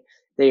store. And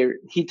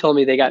he told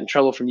me they got in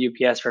trouble from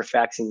UPS for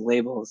faxing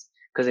labels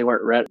because they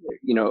weren't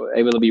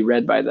able to be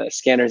read by the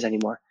scanners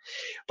anymore.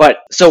 But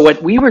so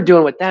what we were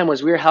doing with them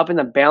was we were helping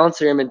them balance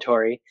their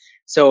inventory.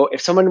 So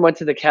if someone went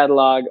to the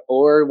catalog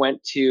or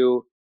went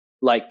to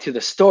to the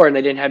store and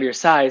they didn't have your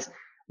size,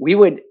 we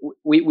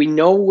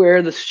know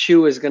where the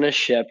shoe is going to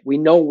ship. We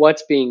know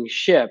what's being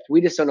shipped.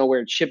 We just don't know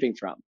where it's shipping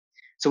from.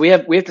 So we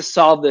have to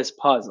solve this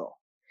puzzle.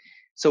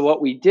 So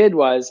what we did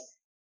was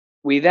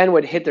we then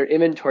would hit their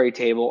inventory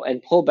table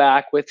and pull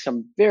back with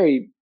some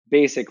very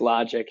basic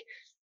logic.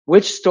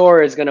 which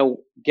store is going to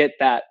get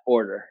that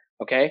order.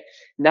 Okay.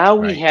 Now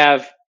we Right.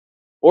 have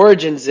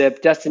origin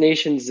zip,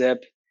 destination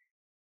zip,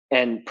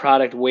 and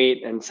product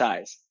weight and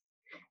size.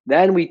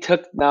 Then we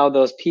took now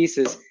those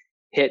pieces,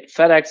 hit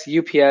FedEx,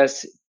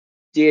 UPS,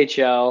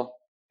 DHL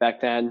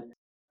back then,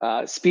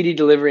 speedy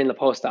delivery in the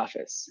post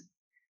office,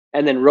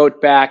 and then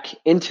wrote back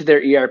into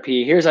their ERP,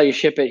 here's how you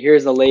ship it,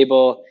 here's the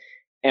label.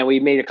 And we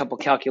made a couple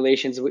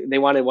calculations. They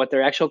wanted what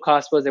their actual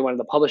cost was. They wanted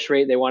the published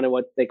rate. They wanted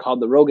what they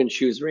called the Rogan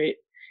shoes rate,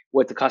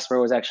 what the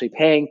customer was actually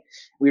paying.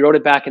 We wrote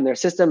it back in their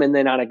system. And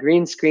then on a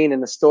green screen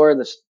in the store,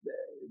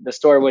 the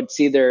store would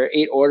see their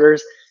 8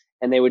 orders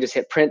and they would just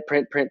hit print,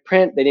 print, print,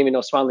 print. They didn't even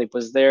know SwanLeap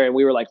was there. And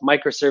we were like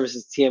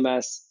microservices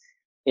TMS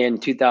in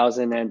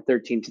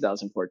 2013,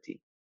 2014.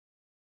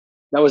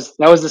 That was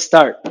the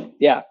start.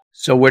 Yeah.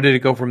 So where did it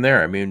go from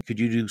there? I mean, could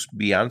you do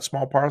beyond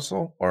small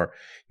parcel, or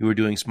you were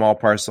doing small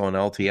parcel and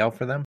LTL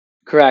for them?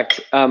 Correct.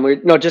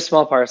 Just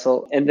small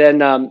parcel. And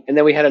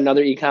then we had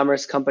another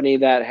e-commerce company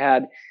that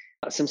had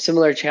some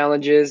similar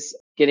challenges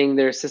getting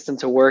their system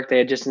to work. They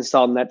had just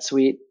installed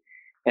NetSuite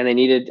and they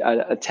needed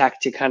a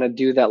tech to kind of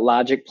do that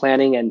logic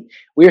planning. And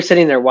we were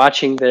sitting there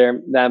watching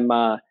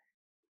them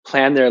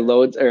plan their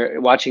loads,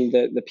 or watching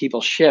the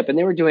people ship. And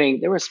they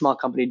were a small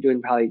company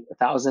doing probably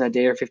 1,000 a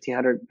day or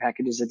 1,500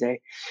 packages a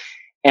day.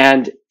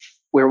 And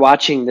we're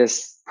watching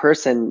this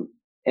person,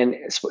 and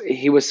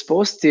he was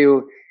supposed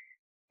to,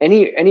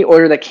 any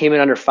order that came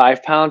in under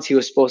 5 pounds, he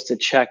was supposed to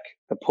check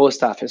the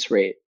post office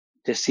rate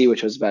to see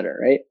which was better,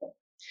 right?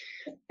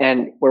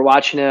 And we're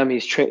watching him.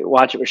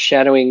 We're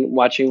shadowing,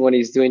 watching what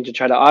he's doing to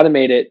try to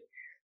automate it.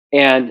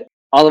 And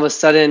all of a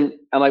sudden,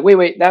 I'm like,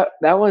 wait, that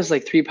was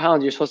like 3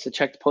 pounds. You're supposed to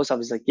check the post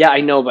office. He's like, yeah,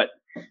 I know, but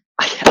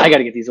I got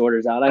to get these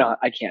orders out.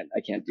 I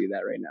can't do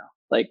that right now.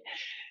 Like,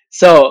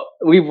 so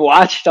we've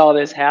watched all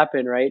this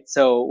happen, right?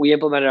 So we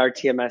implemented our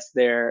TMS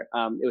there.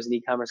 It was an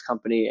e-commerce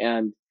company,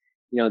 and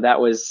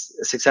that was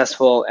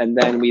successful. And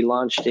then we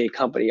launched a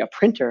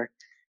printer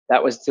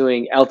that was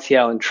doing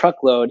LTL and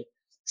truckload.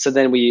 So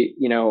then we,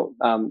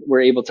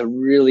 were able to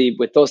really,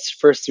 with those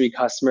first 3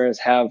 customers,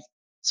 have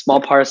small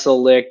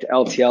parcel licked,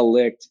 LTL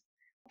licked,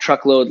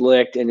 truckload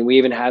licked, and we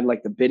even had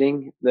like the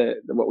bidding,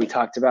 what we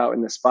talked about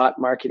in the spot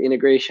market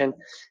integration.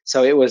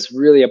 So it was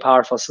really a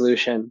powerful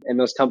solution. And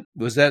those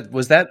was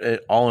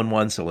that all in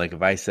one? So like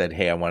if I said,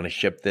 hey, I want to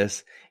ship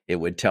this, it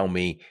would tell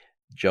me,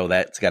 Joe,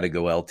 that's got to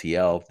go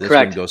LTL. This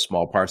Correct. one goes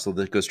small parcel.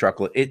 This goes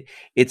truckload.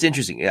 It's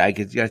interesting. I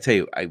gotta tell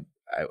you,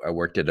 I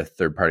worked at a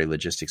third-party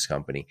logistics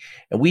company,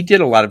 and we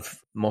did a lot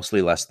of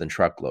mostly less than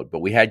truckload, but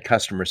we had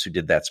customers who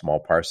did that small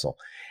parcel,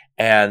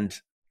 and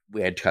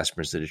we had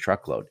customers that did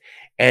truckload.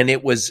 And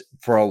it was,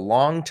 for a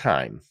long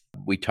time,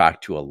 we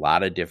talked to a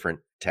lot of different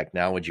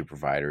technology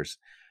providers.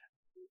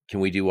 Can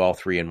we do all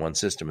 3 in one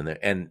system?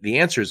 And the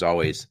answer is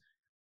always,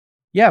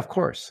 yeah, of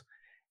course.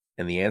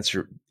 And the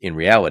answer in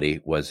reality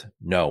was,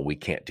 no, we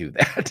can't do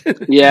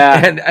that.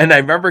 Yeah. And I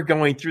remember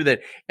going through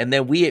that. And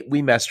then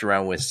we messed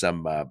around with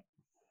some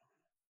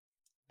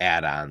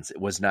add-ons. It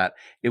was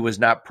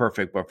not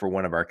perfect, but for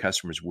one of our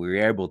customers, we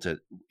were able to,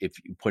 if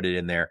you put it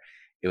in there,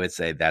 it would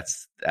say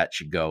that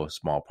should go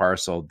small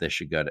parcel. This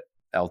should go to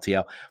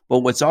LTL. But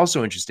what's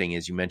also interesting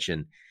is you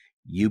mentioned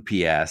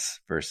UPS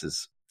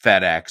versus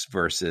FedEx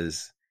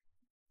versus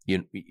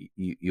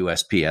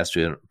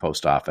USPS,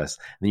 post office.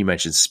 And then you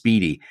mentioned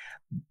Speedy.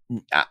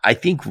 I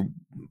think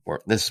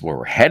this is where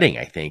we're heading,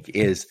 I think,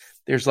 is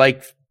there's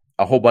like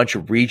a whole bunch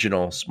of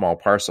regional small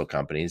parcel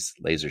companies.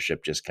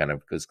 Lasership just kind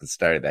of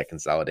started that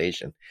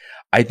consolidation.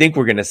 I think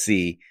we're going to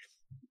see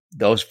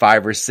those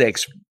 5 or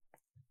 6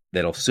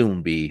 that'll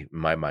soon be, in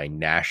my mind,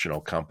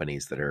 national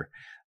companies that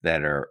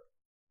are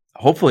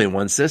hopefully in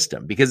one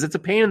system, because it's a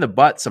pain in the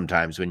butt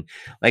sometimes when,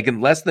 like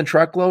in less than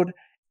truckload,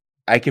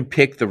 I can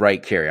pick the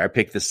right carrier. I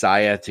pick the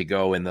Saia to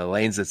go in the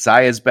lanes that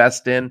Saia's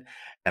best in,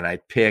 and I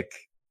pick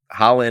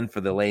Holland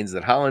for the lanes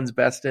that Holland's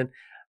best in.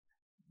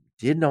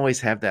 Didn't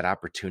always have that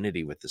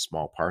opportunity with the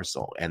small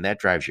parcel, and that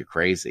drives you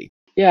crazy.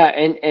 Yeah,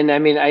 and I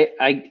mean,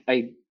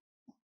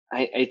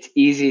 it's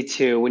easy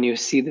to, when you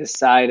see this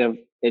side of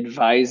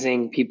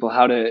advising people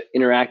how to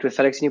interact with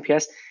FedEx and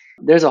UPS,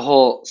 there's a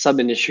whole sub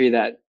industry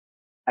that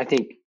I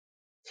think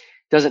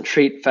doesn't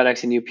treat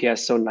FedEx and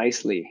UPS so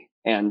nicely.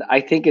 And I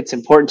think it's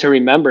important to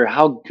remember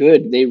how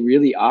good they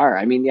really are.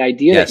 I mean, the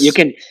idea that you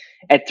can,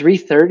 at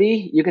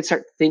 3:30, you can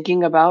start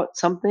thinking about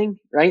something,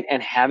 right?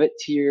 And have it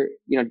to your,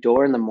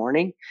 door in the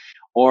morning,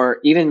 or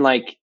even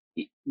like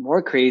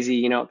more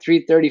crazy,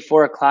 3:30,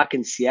 4 o'clock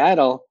in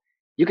Seattle,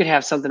 you could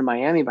have something in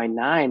Miami by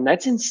 9.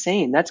 That's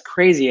insane. That's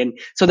crazy. And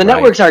so the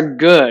networks are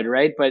good,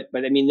 right? But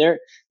I mean,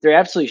 they're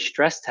absolutely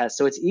stress tests.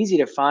 So it's easy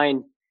to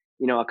find,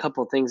 a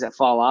couple of things that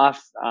fall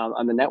off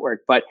on the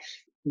network. But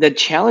the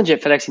challenge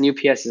at FedEx and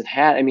UPS has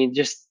had, I mean,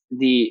 just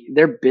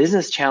their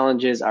business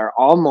challenges are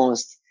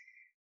almost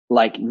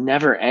like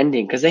never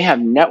ending, because they have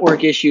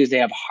network issues, they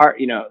have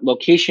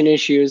location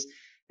issues.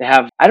 They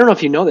have, I don't know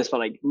if you know this,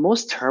 but like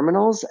most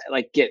terminals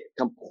like get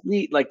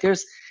complete, like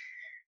there's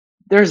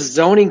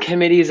zoning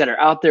committees that are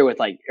out there with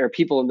like, or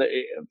people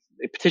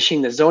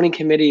petitioning the zoning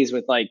committees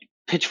with like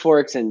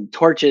pitchforks and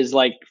torches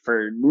like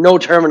for no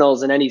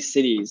terminals in any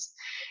cities.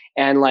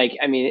 And like,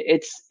 I mean,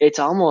 it's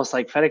almost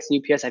like FedEx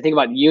and UPS. I think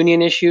about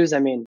union issues. I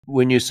mean,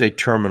 when you say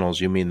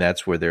terminals, you mean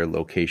that's where their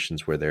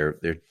locations, where their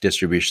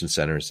distribution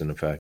centers, in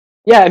effect.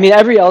 yeah, I mean,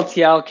 every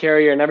LTL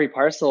carrier and every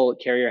parcel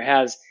carrier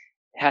has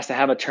to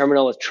have a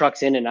terminal with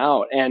trucks in and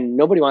out, and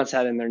nobody wants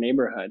that in their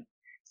neighborhood.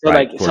 So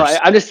Right, like, so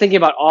I'm just thinking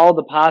about all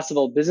the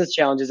possible business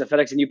challenges that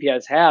FedEx and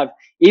UPS have,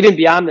 even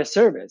beyond the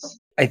service.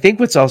 I think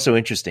what's also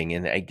interesting,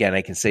 and again,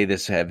 I can say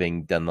this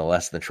having done the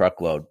less than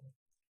truckload,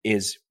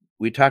 is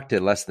we talk to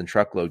less than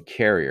truckload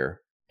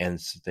carrier, and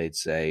they'd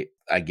say,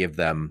 I give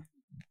them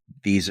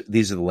these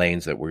are the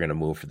lanes that we're going to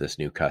move for this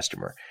new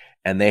customer.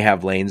 And they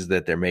have lanes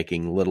that they're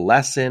making a little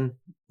less in,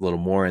 a little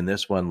more in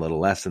this one, a little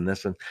less in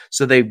this one.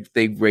 So they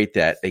rate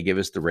that. They give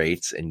us the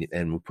rates,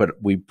 and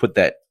we put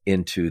that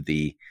into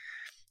the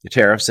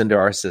tariffs into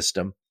our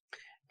system.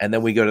 And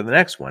then we go to the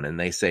next one and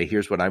they say,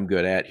 here's what I'm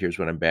good at. Here's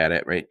what I'm bad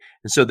at. Right.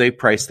 And so they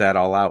price that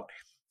all out.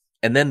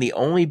 And then the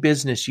only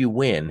business you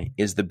win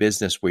is the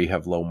business where you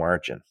have low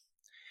margin.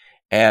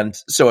 And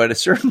so at a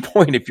certain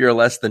point, if you're a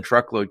less than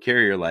truckload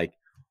carrier, you're like,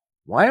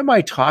 why am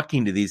I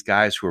talking to these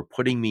guys who are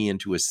putting me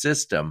into a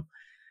system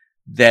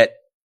that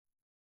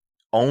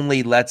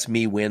only lets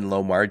me win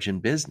low margin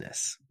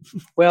business?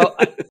 Well,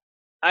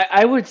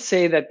 I would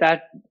say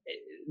that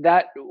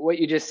what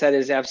you just said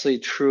is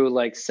absolutely true.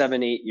 Like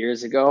 7-8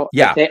 years ago,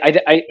 yeah,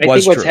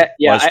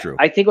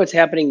 I think what's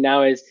happening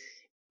now is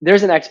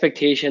there's an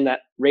expectation that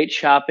rate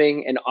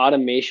shopping and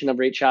automation of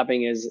rate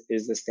shopping is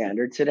the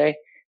standard today.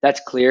 That's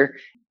clear.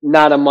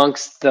 Not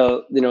amongst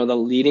the the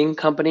leading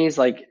companies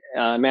like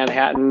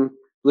Manhattan,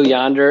 Blue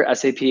Yonder,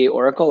 SAP,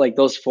 Oracle. Like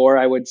those four,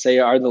 I would say,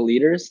 are the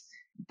leaders.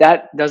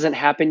 That doesn't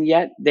happen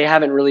yet. They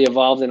haven't really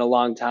evolved in a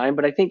long time,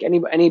 but I think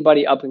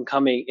anybody up and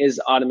coming is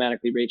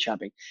automatically rate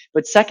shopping.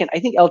 But second, I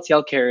think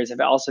LTL carriers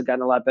have also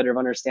gotten a lot better of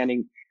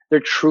understanding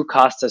their true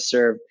cost to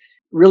serve.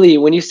 Really,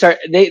 when you start,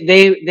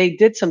 they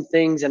did some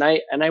things, and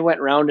I went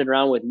round and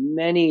round with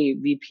many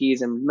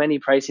VPs and many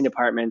pricing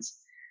departments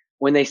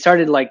when they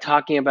started like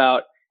talking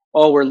about,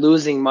 oh, we're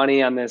losing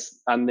money on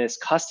this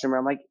customer.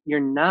 I'm like,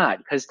 you're not,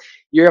 because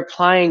you're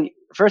applying.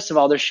 First of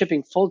all, they're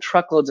shipping full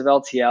truckloads of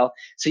LTL,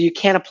 so you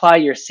can't apply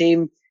your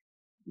same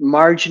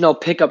marginal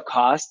pickup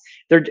cost.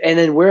 And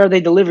then where are they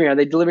delivering? Are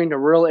they delivering to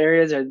rural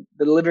areas? Are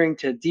they delivering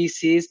to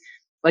DCs?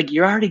 Like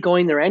you're already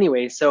going there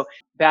anyway. So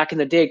back in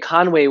the day,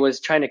 Conway was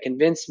trying to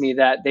convince me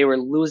that they were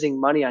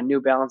losing money on New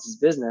Balance's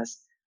business.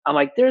 I'm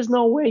like, there's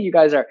no way you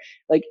guys are.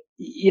 Like,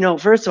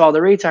 first of all,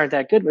 the rates aren't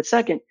that good, but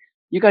second,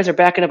 you guys are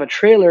backing up a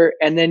trailer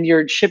and then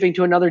you're shipping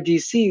to another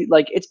DC.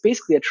 Like it's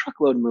basically a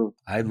truckload move.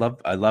 I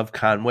love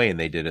Conway, and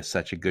they did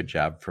such a good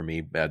job for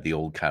me. The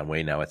old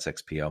Conway, now it's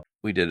XPO.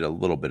 We did a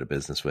little bit of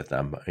business with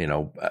them,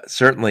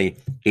 certainly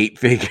 8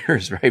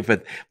 figures, right?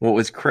 But what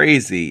was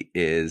crazy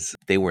is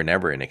they were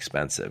never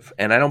inexpensive,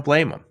 and I don't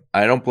blame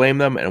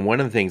them. And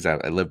one of the things, I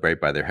lived right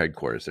by their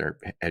headquarters. They're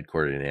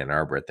headquartered in Ann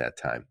Arbor at that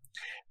time.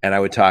 And I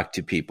would talk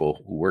to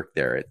people who worked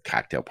there at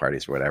cocktail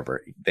parties or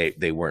whatever.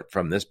 They weren't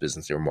from this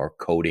business. They were more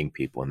coding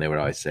people. And they would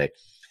always say,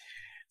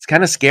 it's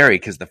kind of scary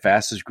because the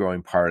fastest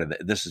growing part of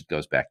this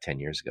goes back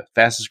 10 years ago.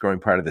 Fastest growing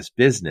part of this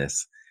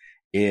business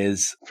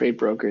is freight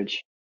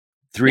brokerage,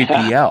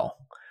 3PL,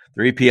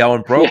 3PL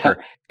and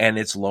broker, and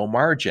it's low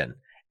margin.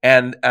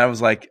 And I was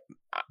like,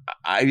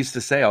 I used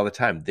to say all the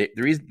time,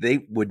 they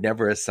would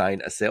never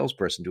assign a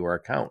salesperson to our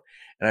account.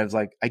 And I was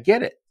like, I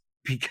get it,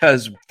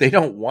 because they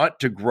don't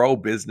want to grow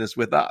business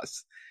with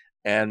us.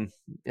 And,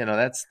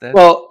 that's.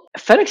 Well,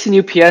 FedEx and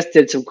UPS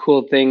did some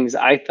cool things,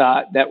 I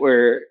thought, that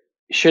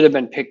should have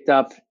been picked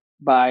up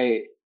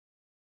by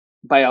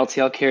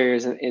LTL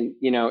carriers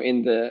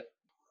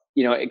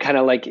it kind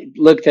of like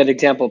looked at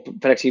example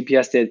FedEx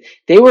UPS did.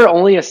 They were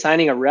only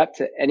assigning a rep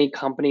to any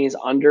companies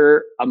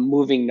under a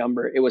moving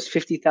number. It was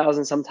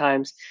 50,000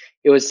 sometimes,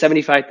 it was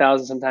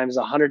 75,000 sometimes,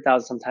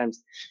 100,000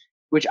 sometimes,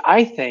 which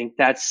I think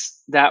that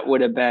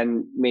would have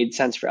been made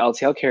sense for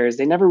LTL carriers.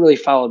 They never really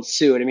followed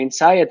suit. I mean,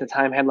 Sai at the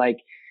time had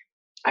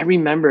I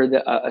remember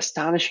the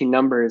astonishing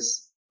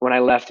numbers when I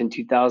left in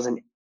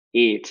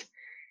 2008.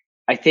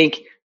 I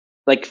think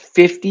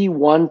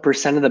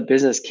 51% of the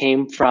business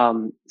came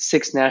from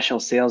 6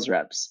 national sales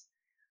reps,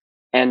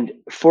 and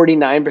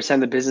 49% of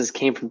the business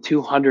came from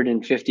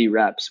 250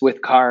 reps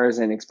with cars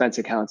and expense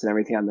accounts and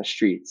everything on the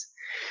streets.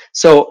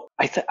 So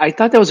I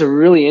thought that was a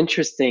really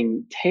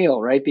interesting tale,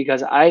 right?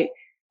 Because I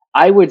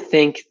would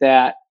think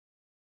that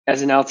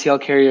as an LTL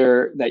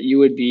carrier that you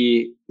would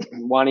be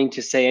wanting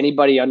to say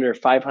anybody under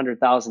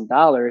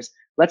 $500,000,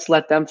 let's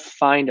let them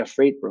find a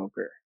freight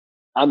broker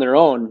on their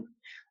own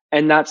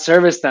and not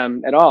service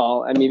them at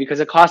all. I mean, because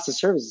the cost of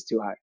service is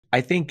too high.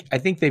 I think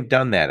they've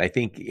done that. I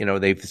think,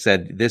 they've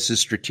said this is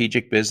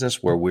strategic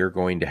business where we're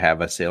going to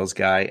have a sales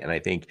guy. And I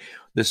think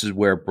this is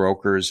where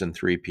brokers and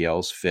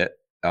 3PLs fit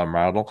our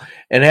model.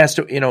 And it has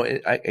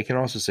to, I can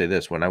also say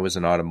this, when I was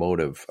I'm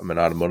an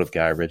automotive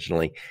guy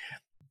originally.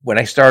 When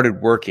I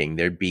started working,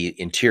 there'd be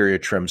interior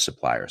trim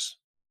suppliers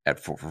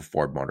for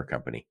Ford Motor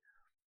Company.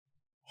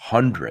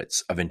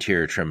 hundreds of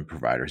interior trim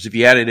providers. If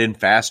you added in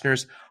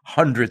fasteners,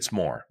 hundreds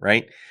more,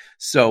 right?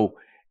 So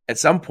at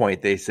some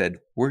point they said,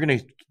 we're going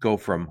to go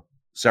from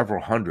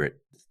several hundred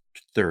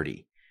to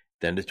 30,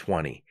 then to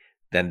 20,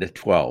 then to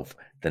 12,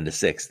 then to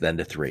 6, then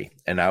to 3.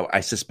 And now I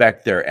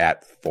suspect they're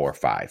at 4 or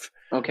 5.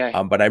 Okay.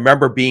 But I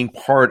remember being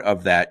part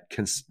of that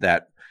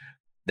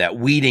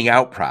weeding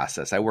out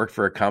process. I worked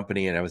for a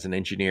company and I was an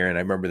engineer, and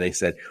I remember they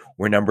said,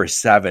 we're number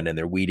 7 and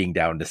they're weeding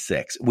down to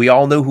 6. We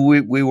all knew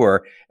who we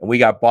were, and we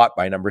got bought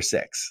by number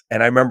 6.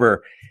 And I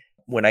remember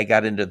when I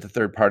got into the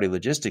third party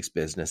logistics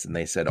business and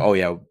they said, oh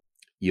yeah,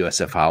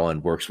 USF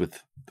Holland works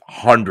with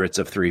hundreds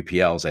of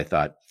 3PLs. I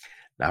thought,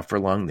 not for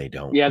long they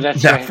don't. Yeah,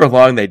 that's not right. for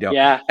long they don't.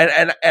 Yeah.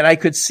 And I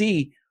could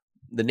see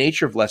the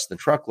nature of less than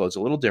truckload is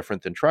a little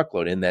different than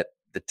truckload in that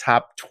the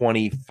top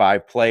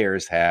 25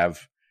 players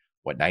have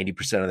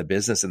 90% of the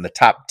business, and the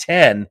top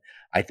 10,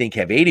 I think,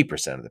 have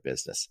 80% of the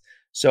business.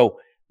 So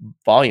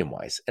volume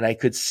wise, and I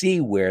could see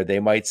where they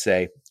might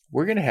say,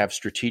 we're going to have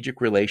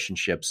strategic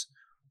relationships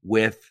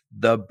with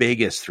the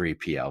biggest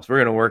 3PLs. We're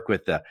going to work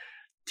with the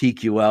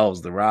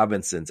TQLs, the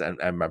Robinsons.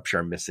 I'm sure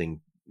I'm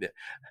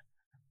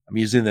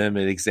using them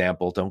as an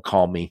example. Don't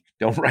call me.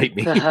 Don't write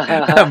me.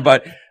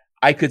 But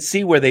I could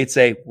see where they'd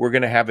say, we're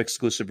going to have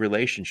exclusive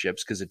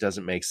relationships because it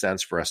doesn't make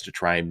sense for us to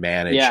try and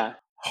manage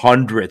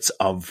hundreds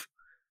of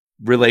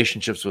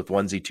relationships with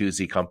onesie,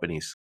 twosie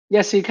companies.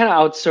 Yeah, so you kind of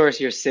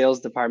outsource your sales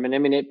department. I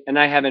mean, and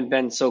I haven't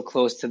been so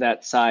close to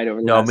that side over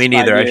the last me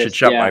neither. 5 years. I should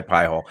shut my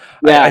pie hole.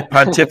 Yeah. I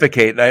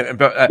pontificate.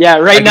 Yeah,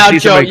 right now,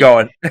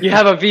 Joe, you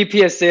have a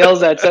VP of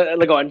sales that's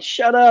going,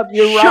 shut up,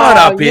 you're wrong. Shut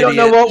up, you idiot.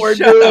 don't know what we're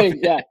doing.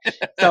 Yeah.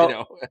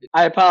 So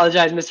I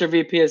apologize, Mr.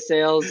 VP of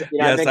sales.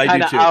 Yes, I've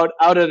been kind of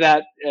out of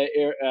that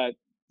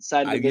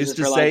side of the business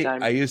for a long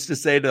time. I used to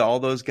say to all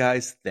those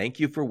guys, thank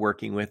you for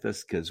working with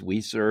us because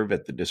we serve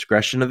at the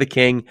discretion of the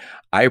king.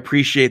 I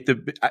appreciate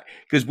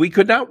because we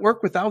could not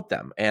work without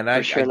them. And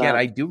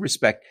I do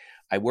respect,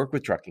 I work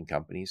with trucking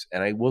companies,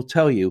 and I will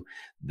tell you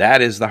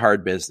that is the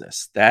hard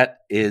business. That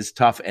is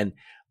tough. And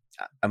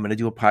I'm going to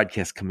do a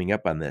podcast coming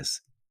up on this.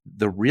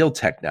 The real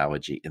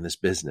technology in this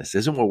business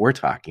isn't what we're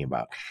talking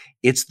about.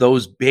 It's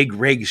those big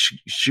rigs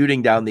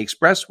shooting down the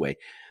expressway.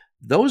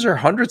 Those are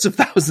hundreds of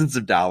thousands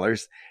of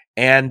dollars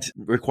and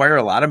require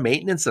a lot of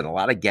maintenance and a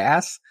lot of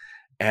gas.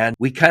 And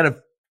we kind of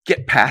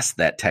get past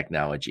that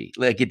technology.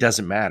 Like, it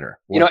doesn't matter.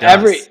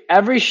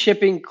 Every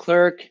shipping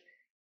clerk,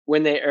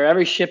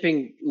 every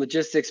shipping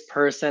logistics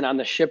person on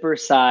the shipper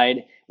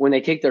side, when they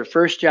take their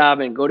first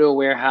job and go to a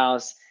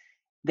warehouse,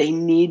 they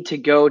need to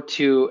go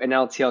to an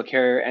LTL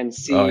carrier and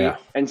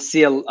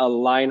see a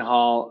line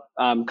haul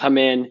come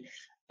in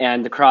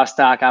and the cross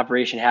dock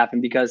operation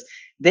happen, because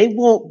they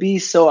won't be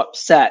so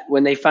upset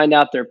when they find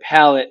out their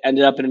pallet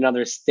ended up in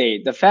another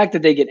state. The fact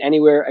that they get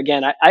anywhere,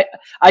 again,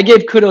 I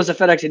give kudos to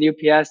FedEx and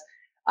UPS.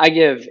 I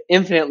give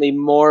infinitely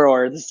more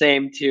or the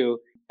same to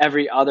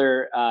every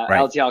other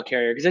LTL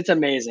carrier, because it's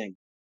amazing.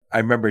 I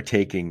remember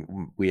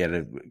we had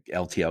a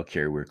LTL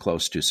carrier we were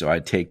close to, so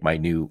I'd take my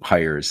new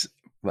hires,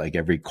 like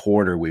every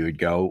quarter we would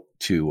go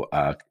to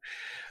a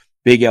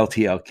big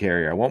LTL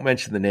carrier. I won't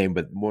mention the name,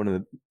 but one of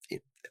the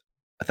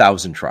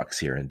 1,000 trucks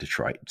here in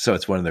Detroit. So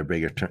it's one of their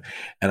bigger.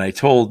 And I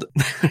told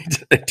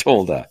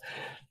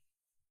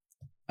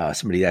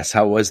somebody asked,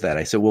 how was that?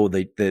 I said, well,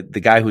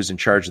 the guy who's in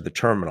charge of the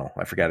terminal,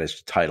 I forgot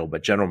his title,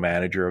 but general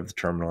manager of the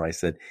terminal. I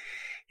said,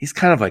 he's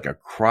kind of like a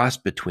cross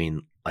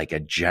between like a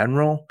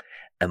general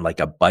and like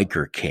a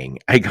biker king.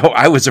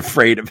 I was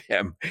afraid of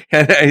him.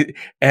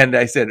 And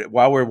I said,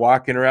 while we're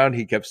walking around,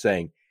 he kept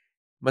saying,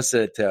 must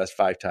have said it to us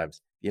 5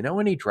 times, you know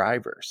any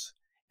drivers?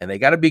 And they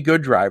got to be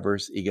good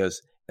drivers. He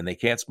goes, and they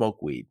can't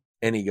smoke weed.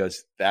 And he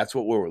goes, that's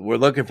what we're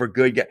looking for,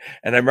 good guys.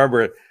 And I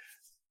remember,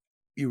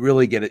 you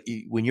really get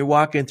it when you're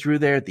walking through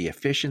there. The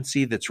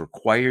efficiency that's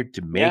required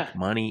to make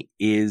money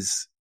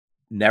is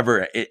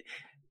never,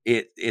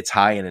 it's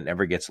high and it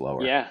never gets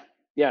lower.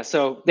 Yeah.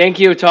 So thank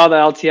you to all the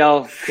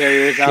LTL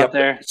carriers out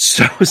there.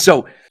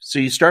 So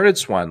you started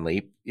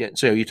SwanLeap.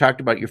 So you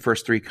talked about your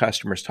first 3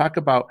 customers. Talk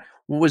about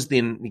what was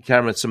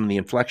some of the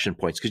inflection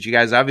points, because you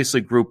guys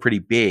obviously grew pretty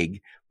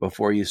big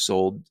before you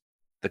sold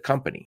the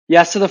company.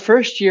 Yeah. So the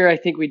first year, I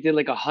think we did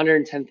like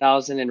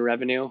 110,000 in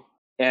revenue.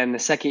 And the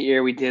second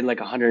year we did like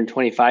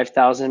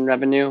 125,000 in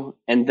revenue.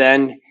 And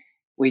then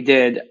we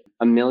did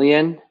 $1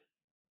 million,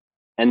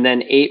 and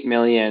then 8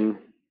 million,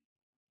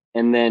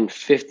 and then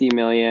 50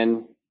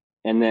 million,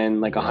 and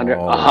then like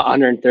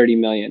 130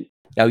 million.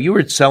 Now you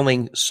were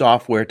selling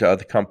software to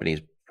other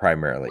companies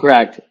primarily.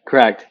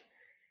 Correct.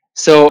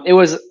 So it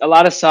was a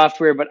lot of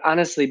software, but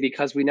honestly,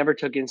 because we never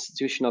took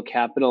institutional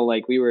capital,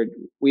 like we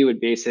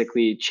would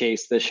basically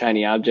chase the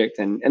shiny object,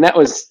 and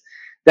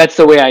that's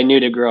the way I knew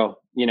to grow.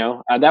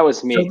 That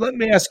was me. So let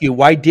me ask you,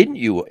 why didn't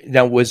you?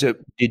 Now, was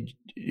it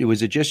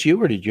just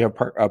you, or did you have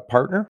a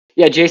partner?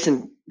 Yeah,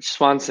 Jason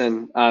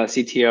Swanson,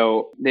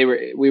 CTO.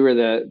 We were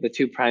the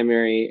 2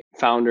 primary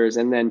founders,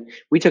 and then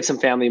we took some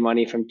family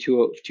money from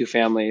two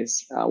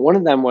families. One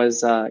of them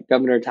was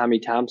Governor Tommy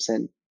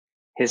Thompson.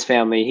 His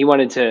family. He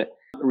wanted to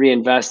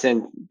reinvest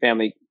in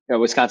family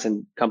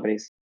Wisconsin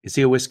companies. Is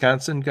he a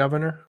Wisconsin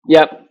governor?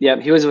 Yep.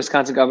 He was a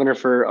Wisconsin governor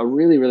for a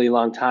really, really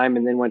long time,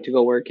 and then went to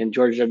go work in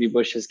George W.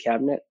 Bush's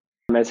cabinet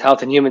as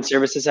Health and Human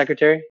Services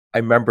Secretary. I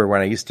remember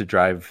when I used to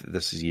drive,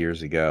 this is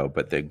years ago,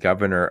 but the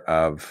governor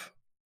of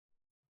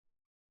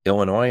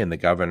Illinois and the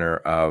governor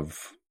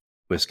of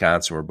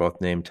Wisconsin were both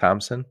named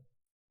Thompson,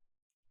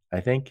 I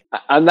think.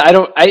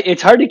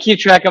 It's hard to keep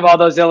track of all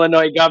those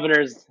Illinois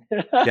governors.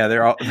 Yeah,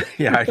 they're all,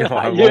 yeah, I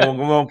know. Yeah. We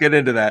won't get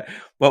into that.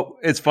 But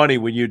it's funny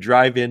when you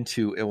drive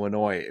into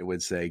Illinois, it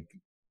would say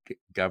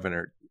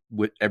governor,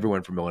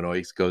 everyone from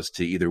Illinois goes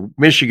to either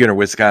Michigan or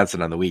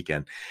Wisconsin on the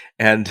weekend.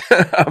 And,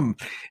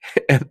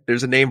 and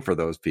there's a name for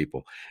those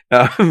people.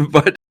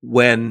 But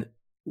when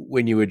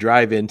you would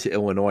drive into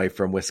Illinois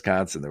from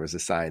Wisconsin, there was a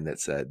sign that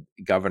said,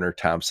 Governor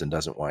Thompson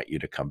doesn't want you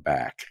to come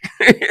back.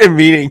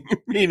 meaning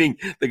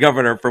the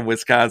governor from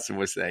Wisconsin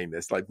was saying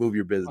this, like, move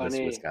your business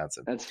to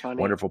Wisconsin. That's funny.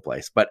 Wonderful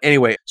place. But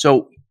anyway,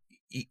 so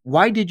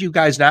why didn't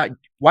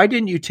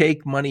you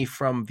take money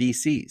from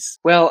VCs?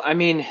 Well, I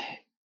mean,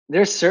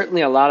 there's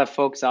certainly a lot of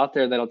folks out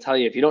there that'll tell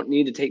you if you don't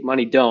need to take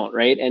money, don't,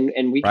 right? And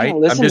we right? can't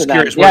listen to I'm just them.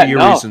 curious what your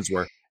reasons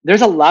were.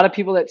 There's a lot of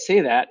people that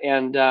say that,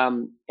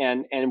 and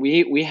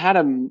we had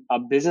a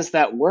business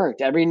that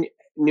worked. Every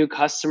new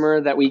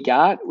customer that we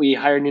got, we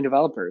hired new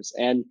developers.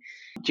 And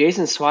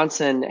Jason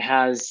Swanson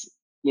has,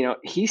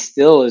 he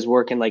still is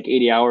working like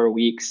 80-hour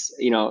weeks.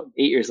 8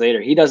 years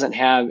later, he doesn't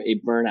have a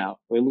burnout.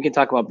 I mean, we can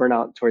talk about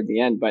burnout toward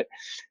the end, but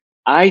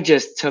I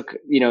just took,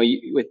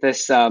 with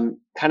this kind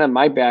of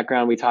my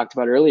background we talked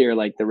about earlier,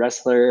 like the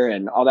wrestler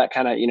and all that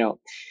kind of,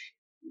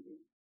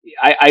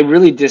 I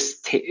really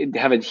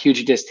have a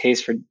huge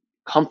distaste for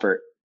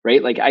comfort,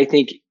 right? Like, I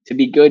think to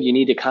be good, you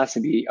need to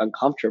constantly be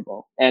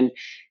uncomfortable, and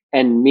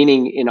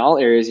meaning in all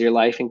areas of your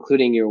life,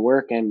 including your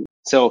work. And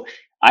so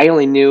I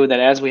only knew that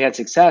as we had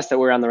success, that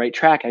we're on the right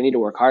track. I need to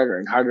work harder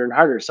and harder and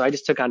harder. So I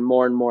just took on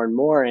more and more and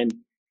more. And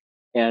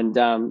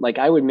like,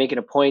 I would make it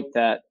a point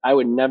that I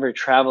would never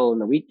travel in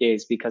the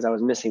weekdays because I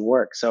was missing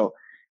work. So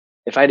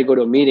if I had to go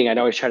to a meeting, I'd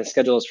always try to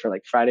schedule those for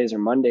like Fridays or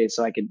Mondays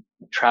so I could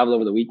travel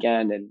over the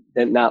weekend and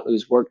then not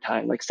lose work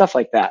time, like stuff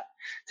like that,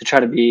 to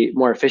try to be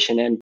more efficient.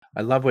 And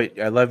I love what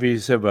you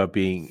said about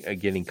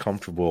getting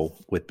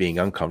comfortable with being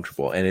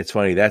uncomfortable. And it's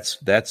funny,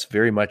 that's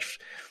very much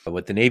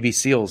what the Navy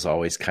SEALs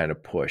always kind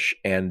of push.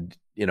 And,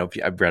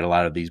 I've read a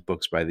lot of these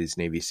books by these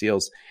Navy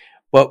SEALs,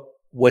 but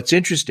what's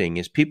interesting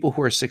is people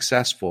who are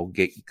successful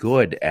get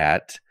good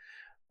at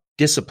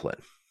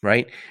discipline,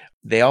 right?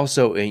 They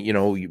also,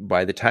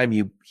 by the time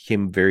you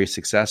became very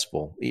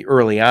successful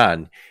early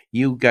on,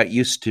 you got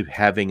used to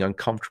having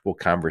uncomfortable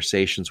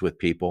conversations with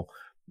people,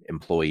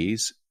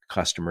 employees,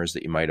 customers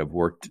that you might have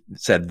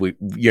said,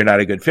 you're not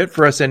a good fit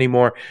for us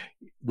anymore,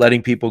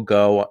 letting people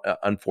go,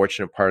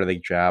 unfortunate part of the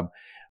job,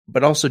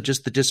 but also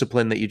just the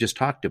discipline that you just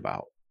talked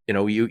about.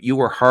 You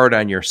were hard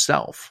on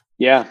yourself.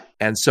 Yeah.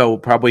 And so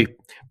probably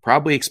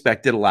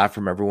expected a lot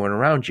from everyone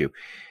around you.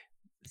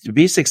 To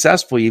be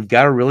successful, you've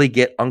got to really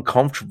get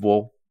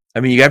uncomfortable. I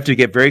mean, you have to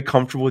get very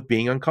comfortable with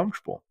being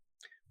uncomfortable.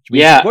 Which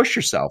means you push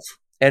yourself.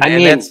 And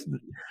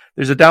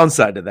there's a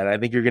downside to that. I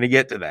think you're going to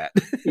get to that.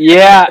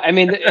 Yeah. I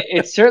mean,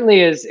 it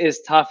certainly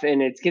is tough,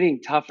 and it's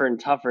getting tougher and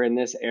tougher in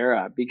this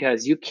era,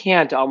 because you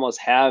can't almost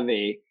have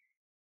an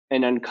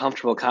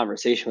uncomfortable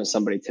conversation with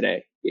somebody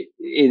today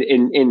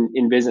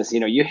in business.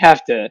 You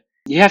have to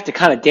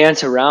kind of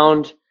dance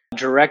around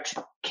direct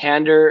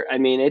candor. I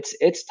mean,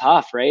 it's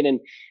tough, right? And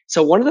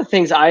so one of the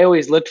things I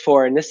always looked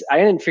for, and I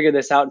didn't figure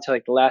this out until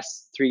like the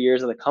last 3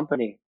 years of the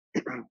company,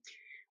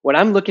 what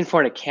I'm looking for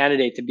in a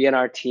candidate to be on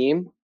our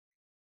team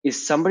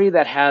is somebody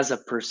that has a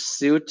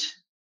pursuit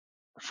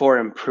for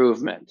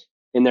improvement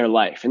in their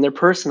life, in their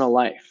personal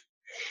life.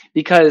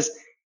 Because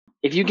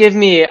if you give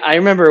me, I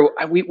remember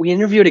we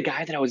interviewed a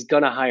guy that I was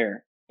going to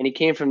hire, and he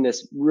came from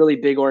this really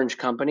big orange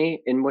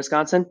company in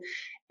Wisconsin.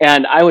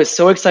 And I was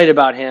so excited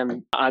about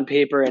him on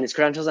paper and his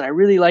credentials, and I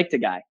really liked the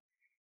guy.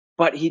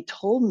 But he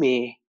told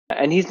me,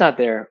 and he's not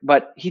there,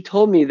 but he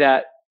told me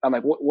that, I'm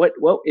like, what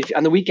if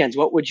on the weekends,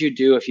 what would you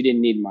do if you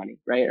didn't need money,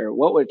 right?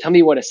 Or tell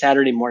me what a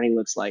Saturday morning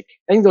looks like.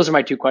 I think those are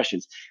my two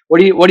questions.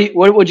 What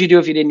would you do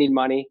if you didn't need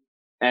money?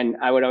 And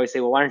I would always say,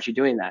 well, why aren't you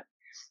doing that?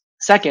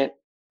 Second,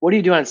 what do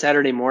you do on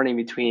Saturday morning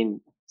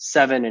between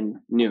 7 and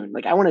noon?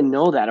 Like, I want to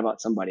know that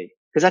about somebody,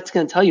 because that's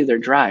going to tell you their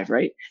drive,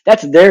 right?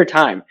 That's their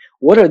time.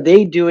 What are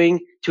they doing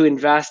to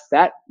invest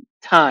that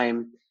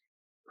time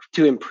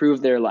to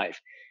improve their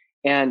life?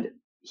 And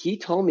he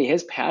told me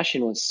his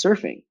passion was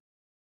surfing.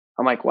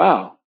 I'm like,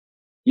 wow,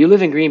 you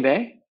live in Green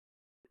Bay?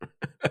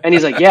 And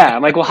he's like, yeah.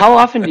 I'm like, well, how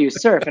often do you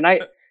surf? And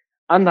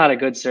I'm not a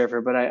good surfer,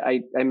 but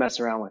I mess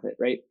around with it,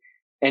 right?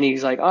 And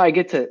he's like, oh, I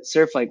get to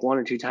surf like 1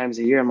 or 2 times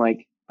a year. I'm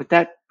like,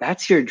 but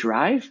that's your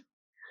drive?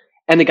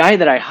 And the guy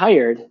that I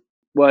hired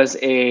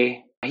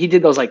he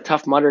did those like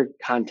Tough Mudder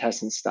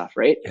contests and stuff,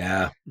 right?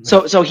 Yeah.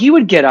 So he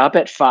would get up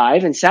at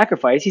 5 and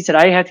sacrifice. He said,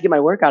 I had to get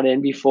my workout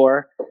in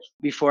before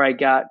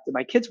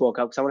my kids woke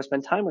up, because I want to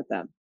spend time with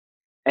them.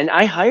 And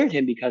I hired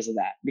him because of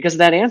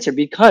that answer,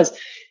 because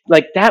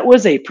like that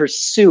was a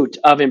pursuit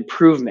of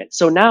improvement.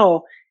 So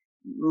now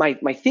my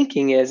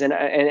thinking is, and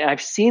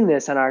I've seen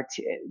this on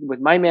with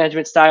my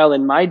management style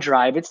and my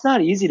drive. It's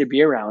not easy to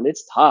be around.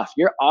 It's tough.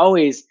 You're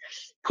always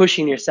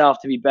pushing yourself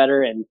to be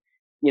better, and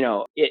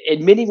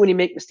admitting when you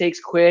make mistakes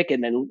quick,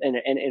 and then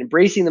and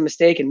embracing the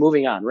mistake and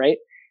moving on, right?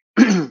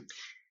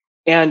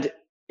 And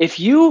if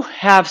you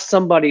have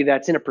somebody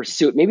that's in a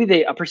pursuit,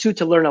 maybe a pursuit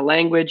to learn a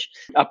language,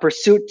 a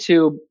pursuit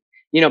to,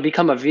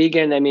 become a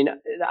vegan. I mean,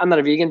 I'm not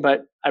a vegan,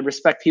 but I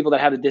respect people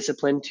that have the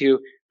discipline to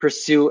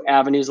pursue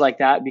avenues like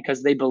that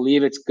because they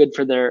believe it's good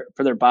for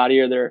their body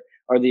or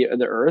the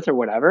earth or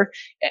whatever.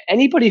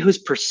 Anybody who's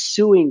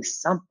pursuing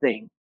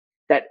something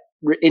that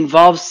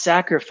involves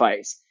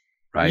sacrifice,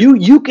 Right.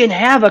 you can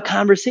have a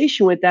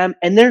conversation with them,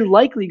 and they're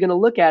likely going to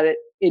look at it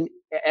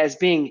as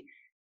being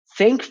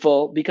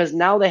thankful because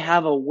now they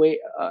have a way,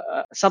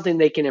 something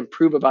they can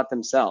improve about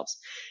themselves.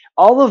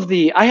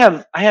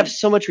 I have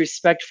so much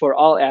respect for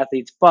all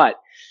athletes, but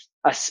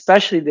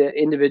especially the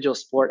individual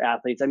sport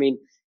athletes. I mean,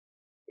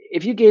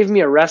 if you gave me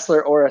a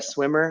wrestler or a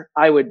swimmer,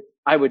 I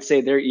would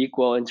say they're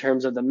equal in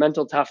terms of the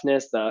mental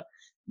toughness, the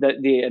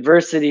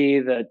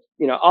adversity,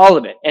 all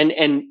of it.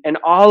 And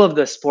all of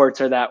the sports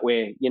are that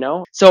way,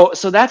 So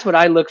that's what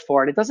I look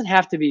for. And it doesn't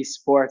have to be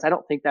sports. I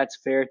don't think that's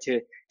fair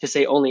to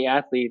say only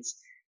athletes,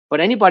 but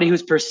anybody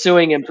who's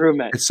pursuing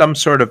improvement. It's some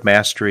sort of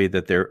mastery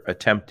that they're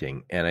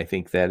attempting. And I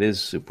think that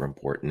is super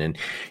important. And,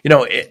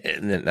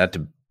 not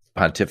to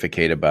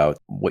pontificate about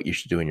what you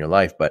should do in your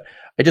life, but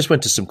I just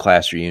went to some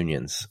class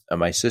reunions.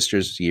 My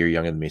sister's a year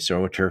younger than me, so I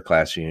went to her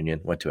class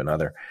reunion, went to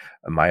another,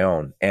 my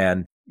own.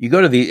 And you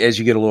go to as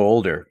you get a little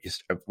older,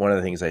 one of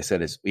the things I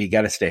said is you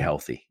got to stay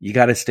healthy. You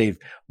got to stay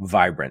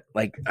vibrant.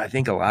 Like I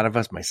think a lot of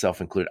us,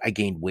 myself included, I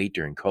gained weight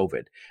during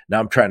COVID. Now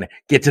I'm trying to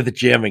get to the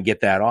gym and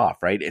get that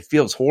off, right? It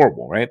feels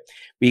horrible, right?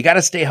 But you got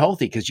to stay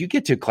healthy because you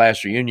get to a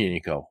class reunion and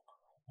you go,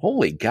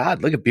 holy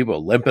God, look at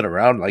people limping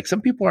around. Like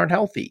some people aren't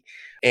healthy.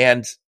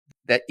 And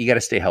that you got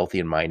to stay healthy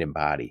in mind and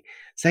body.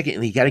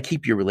 Secondly, you got to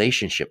keep your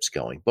relationships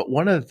going. But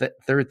one of the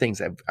third things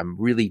I'm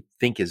really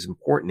think is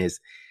important is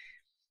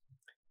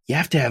you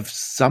have to have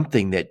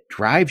something that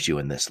drives you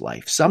in this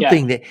life,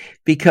 something that,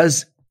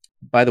 because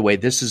by the way,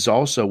 this is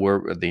also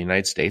where the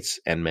United States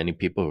and many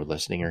people who are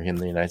listening are in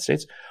the United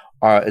States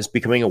is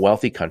becoming a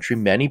wealthy country.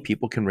 Many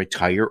people can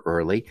retire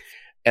early,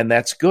 and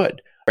that's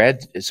good.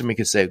 Brad, somebody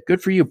could say,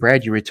 good for you,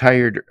 Brad. You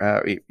retired.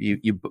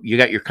 You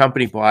got your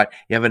company bought.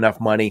 You have enough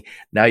money.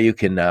 Now you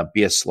can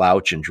be a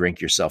slouch and drink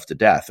yourself to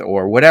death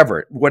or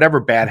whatever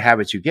bad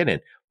habits you get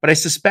in. But I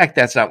suspect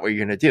that's not what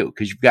you're going to do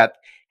because you've got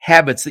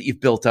habits that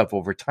you've built up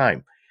over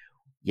time.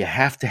 You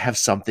have to have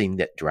something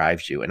that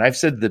drives you. And I've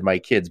said to my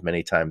kids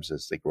many times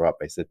as they grow up,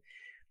 I said,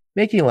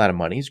 making a lot of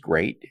money is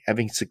great.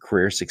 Having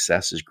career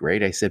success is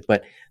great. I said,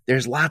 but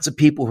there's lots of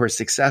people who are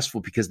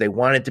successful because they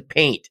wanted to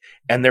paint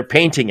and they're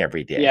painting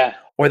every day. Yeah.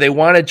 Or they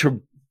wanted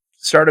to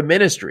start a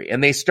ministry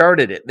and they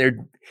started it.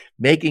 They're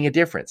making a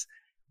difference.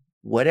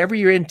 Whatever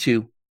you're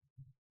into,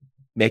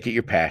 make it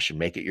your passion,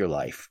 make it your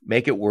life,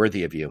 make it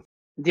worthy of you.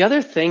 The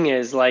other thing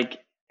is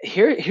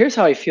here's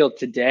how I feel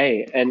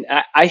today. And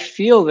I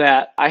feel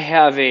that I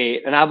have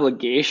an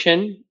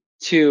obligation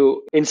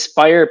to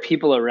inspire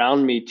people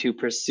around me to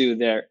pursue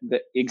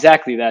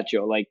exactly that,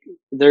 Joe. Like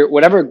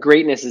whatever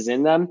greatness is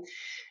in them,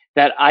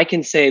 that I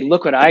can say,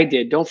 look what I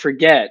did. Don't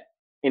forget,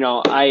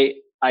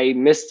 I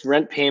missed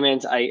rent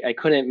payments. I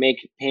couldn't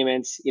make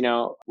payments,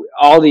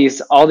 all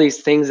these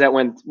things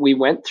that we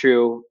went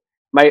through.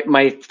 My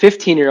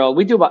 15-year-old,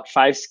 we do about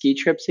 5 ski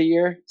trips a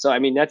year. So, I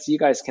mean, you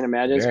guys can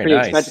imagine it's pretty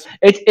expensive.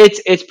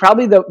 It's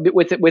probably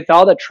with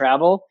all the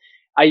travel,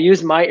 I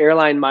use my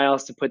airline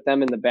miles to put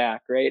them in the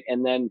back. Right.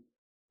 And then,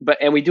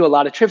 and we do a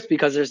lot of trips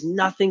because there's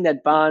nothing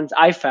that bonds,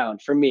 I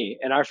found for me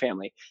and our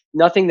family,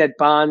 nothing that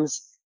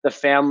bonds the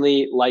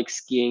family like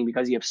skiing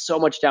because you have so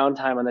much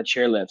downtime on the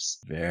chairlifts.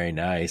 Very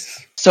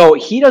nice. So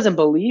he doesn't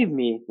believe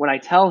me when I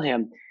tell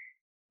him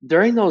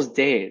during those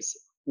days,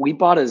 we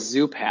bought a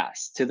zoo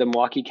pass to the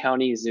Milwaukee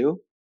County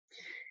Zoo.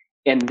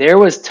 And there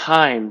was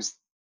times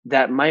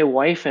that my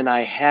wife and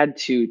I had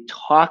to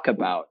talk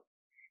about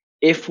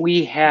if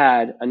we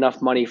had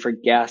enough money for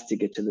gas to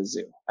get to the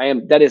zoo.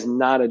 That is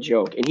not a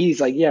joke. And he's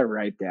like, yeah,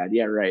 right, Dad.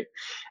 Yeah, right.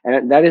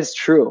 And that is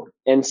true.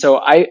 And so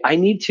I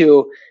need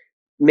to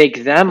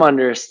make them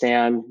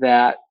understand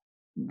that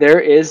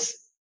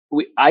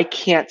I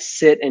can't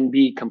sit and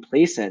be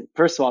complacent.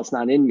 First of all, it's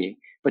not in me.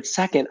 But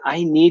second,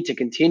 I need to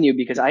continue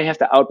because I have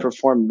to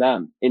outperform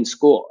them in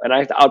school and I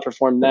have to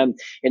outperform them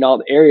in all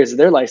the areas of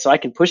their life. So I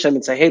can push them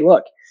and say, hey,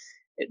 look,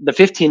 the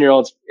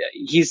 15-year-old,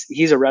 he's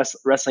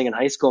wrestling in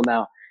high school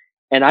now.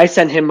 And I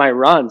send him my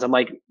runs. I'm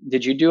like,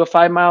 did you do a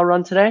 5-mile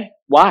run today?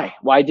 Why?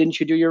 Why didn't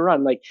you do your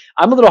run? Like,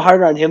 I'm a little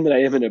harder on him than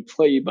I am an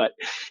employee, but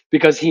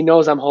because he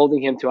knows I'm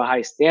holding him to a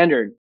high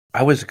standard.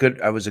 I was a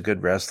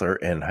good wrestler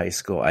in high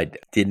school. I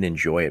didn't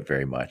enjoy it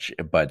very much,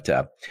 but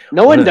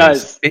no one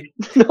does.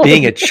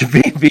 Being a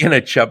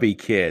chubby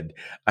kid,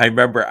 I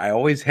remember I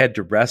always had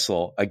to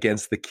wrestle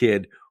against the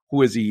kid who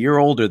was a year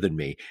older than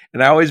me,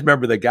 and I always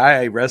remember the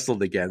guy I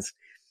wrestled against.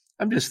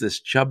 I'm just this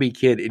chubby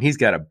kid, and he's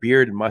got a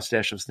beard and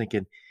mustache. I was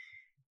thinking,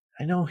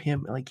 I know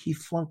him. Like he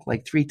flunked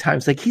like 3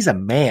 times. Like he's a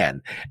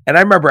man. And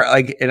I remember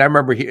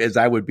as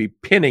I would be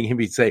pinning him,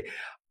 he'd say,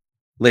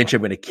 Lynch,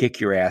 I'm going to kick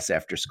your ass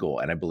after school.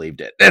 And I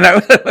believed it.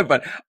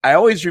 But I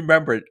always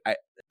remembered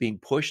being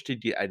pushed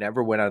I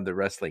never went on the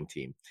wrestling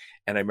team.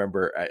 And I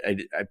remember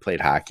I played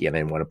hockey and I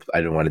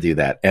didn't want to do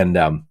that.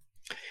 And,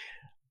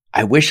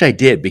 I wish I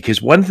did,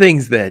 because one thing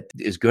that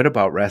is good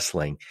about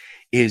wrestling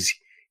is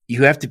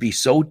you have to be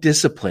so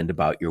disciplined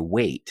about your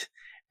weight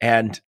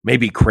and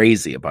maybe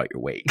crazy about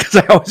your weight. Because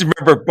I always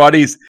remember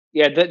buddies.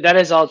 Yeah, that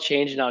has all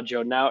changed now,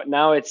 Joe.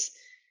 Now it's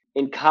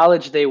in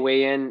college, they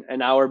weigh in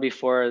an hour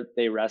before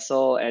they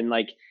wrestle. And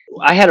like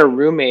I had a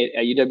roommate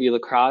at UW La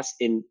Crosse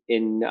in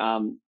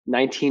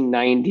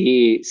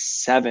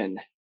 1997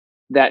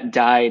 that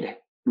died.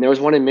 And there was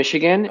one in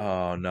Michigan.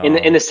 Oh no!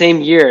 In the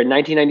same year,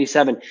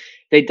 1997,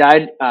 they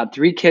died.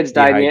 3 kids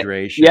died.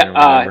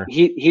 Dehydration.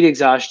 Heat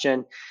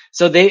exhaustion.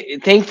 So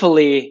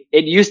thankfully,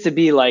 it used to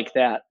be like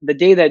that. The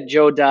day that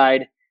Joe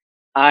died,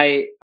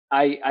 I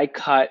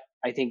cut,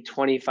 I think,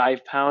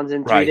 25 pounds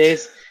in 3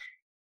 days.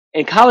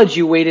 In college,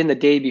 you weighed in the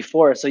day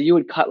before, so you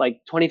would cut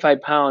like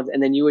 25 pounds,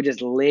 and then you would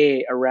just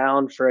lay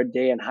around for a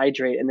day and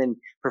hydrate, and then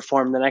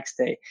perform the next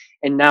day.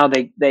 And now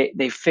they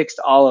fixed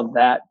all of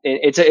that.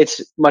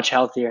 It's much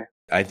healthier.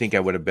 I think I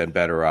would have been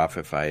better off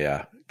if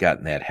I got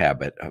in that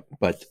habit.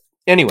 But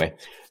anyway,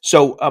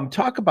 so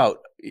talk about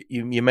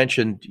you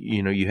mentioned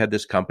you had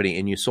this company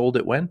and you sold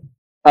it when?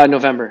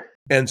 November.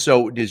 And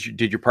so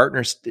did your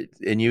partner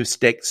and you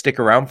stick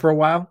around for a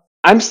while?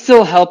 I'm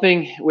still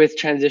helping with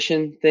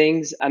transition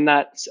things. I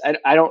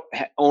don't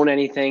own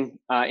anything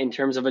in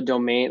terms of a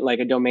domain, like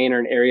a domain or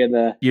an area.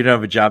 You don't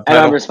have a job title?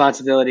 I don't have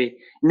responsibility.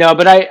 No,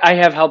 but I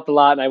have helped a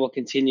lot, and I will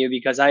continue,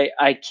 because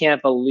I can't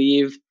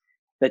believe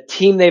the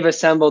team they've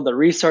assembled, the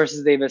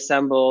resources they've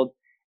assembled,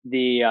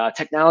 the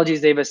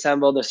technologies they've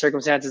assembled, the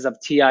circumstances of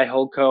TI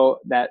Holdco.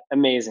 That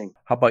amazing.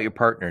 How about your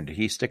partner? Did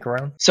he stick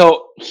around?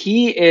 So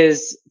he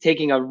is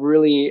taking a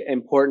really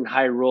important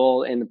high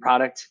role in the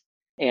product.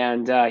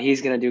 And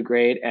he's going to do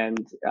great,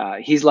 and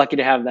he's lucky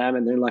to have them,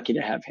 and they're lucky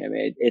to have him.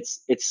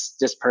 It's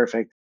just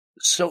perfect.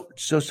 So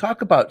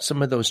talk about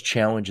some of those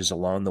challenges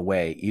along the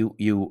way.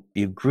 You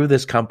grew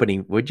this company.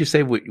 What'd you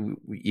say?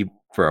 You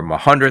from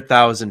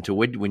 100,000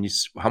 to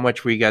how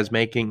much were you guys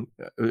making?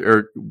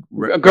 Or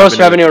gross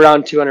revenue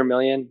around 200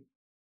 million.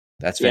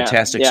 That's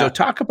fantastic. Yeah. So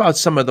talk about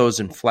some of those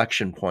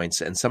inflection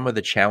points and some of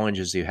the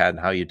challenges you had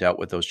and how you dealt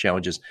with those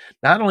challenges,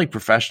 not only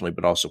professionally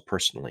but also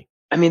personally.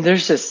 I mean,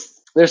 there's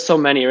so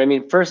many. I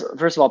mean, first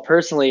of all,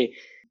 personally,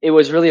 it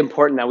was really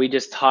important that we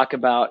just talk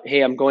about, hey,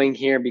 I'm going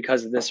here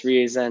because of this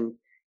reason.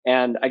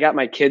 And I got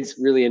my kids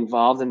really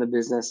involved in the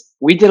business.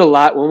 We did a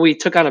lot when we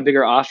took on a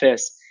bigger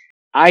office.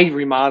 I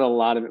remodeled a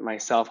lot of it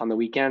myself on the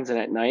weekends and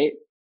at night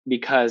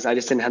because I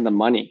just didn't have the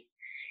money.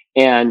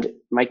 And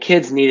my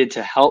kids needed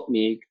to help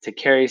me to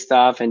carry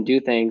stuff and do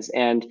things.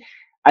 And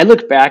I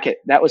look back at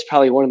that was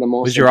probably one of the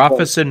most. Was your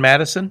office in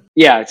Madison?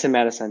 Yeah, it's in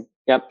Madison.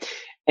 Yep.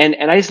 And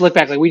I just look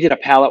back, like we did a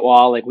pallet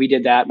wall, like we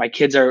did that. My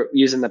kids are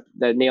using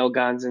the nail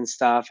guns and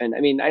stuff. And I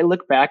mean, I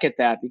look back at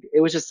that.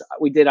 It was just,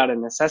 we did out of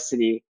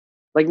necessity.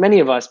 Like many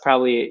of us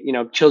probably,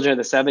 children of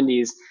the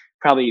 70s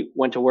probably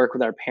went to work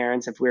with our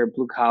parents if we were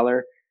blue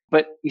collar.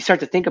 But you start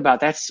to think about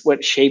that's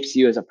what shapes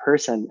you as a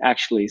person,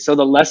 actually. So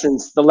the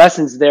lessons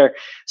there.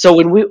 So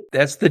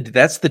that's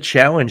the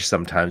challenge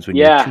sometimes when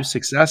you're too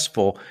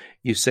successful,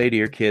 you say to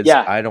your kids,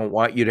 I don't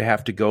want you to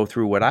have to go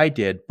through what I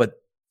did, but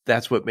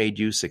that's what made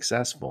you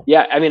successful.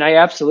 Yeah. I mean, I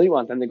absolutely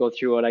want them to go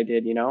through what I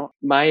did,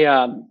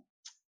 my,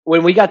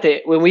 when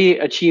we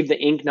achieved the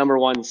Inc.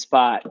 #1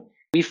 spot,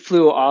 we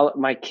flew all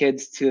my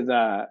kids to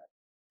the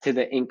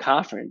Inc.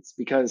 conference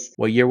because.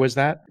 What year was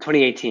that?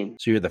 2018.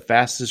 So you're the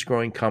fastest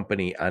growing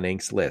company on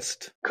Inc.'s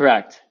list.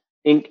 Correct.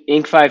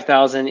 Inc.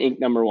 5000, Inc.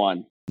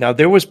 #1. Now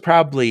there was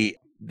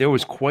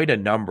quite a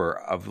number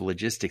of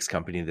logistics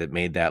companies that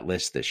made that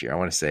list this year. I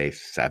want to say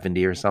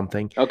 70 or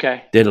something.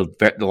 Okay. A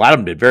lot of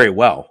them did very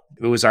well.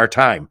 It was our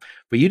time,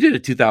 but you did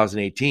it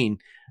 2018.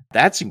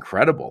 That's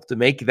incredible to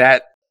make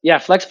that. Yeah.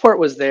 Flexport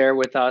was there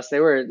with us. They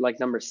were like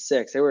number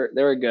 6. They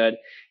were good.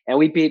 And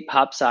we beat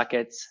Pop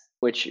Sockets,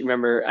 which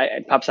remember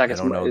Pop Sockets.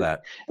 I don't know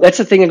that. That's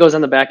the thing that goes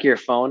on the back of your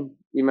phone.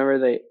 You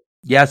remember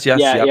Yes.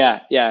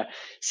 Yeah.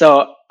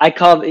 So I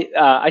called,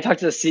 I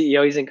talked to the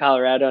CEO, he's in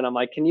Colorado, and I'm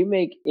like, can you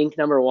make Inc.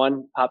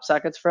 #1 Pop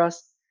Sockets for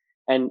us?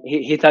 And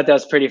he thought that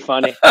was pretty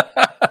funny.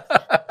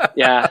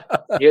 Yeah.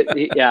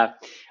 Yeah.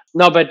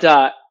 No, but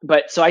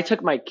so I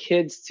took my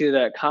kids to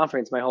the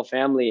conference, my whole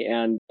family,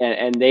 and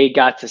they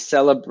got to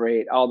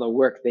celebrate all the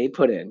work they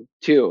put in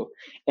too.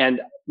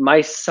 And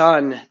my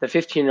son, the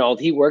 15-year-old,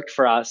 he worked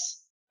for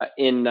us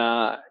in,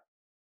 for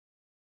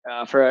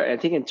I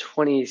think in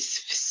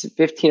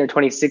 2015 or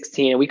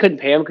 2016, and we couldn't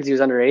pay him because he was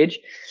underage.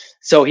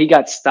 So he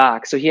got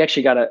stock. So he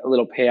actually got a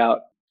little payout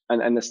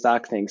on the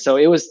stock thing. So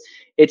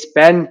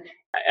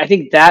I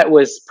think that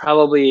was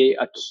probably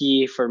a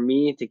key for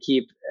me to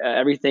keep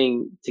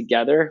everything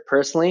together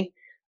personally.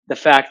 The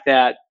fact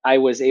that I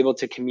was able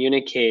to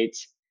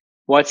communicate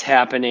what's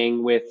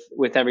happening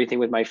with everything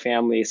with my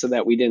family so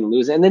that we didn't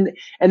lose it.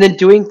 And then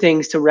doing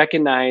things to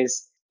recognize,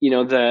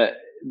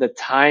 the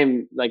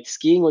time, like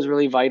skiing was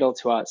really vital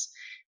to us.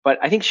 But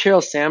I think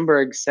Sheryl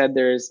Sandberg said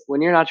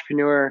when you're an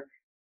entrepreneur,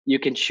 you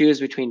can choose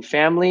between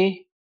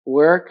family,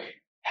 work,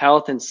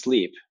 health, and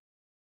sleep.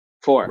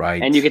 Four.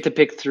 And you Right. get to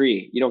pick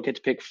three. You don't get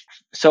to pick.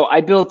 So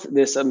I built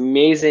this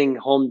amazing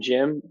home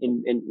gym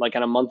in like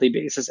on a monthly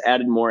basis,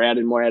 added more,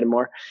 added more, added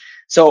more.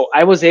 So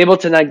I was able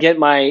to not get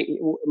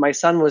my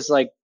son was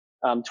like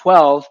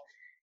 12.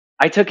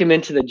 I took him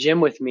into the gym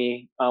with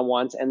me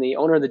once, and the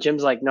owner of the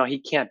gym's like, no, he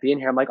can't be in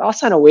here. I'm like, I'll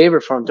sign a waiver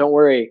for him. Don't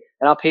worry.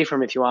 And I'll pay for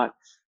him if you want.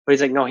 But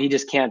he's like, no, he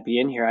just can't be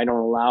in here. I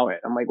don't allow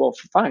it. I'm like, well,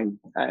 fine.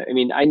 I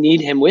mean, I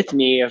need him with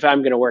me if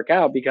I'm going to work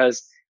out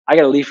because I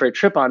got to leave for a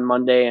trip on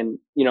Monday and,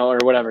 or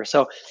whatever.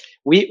 So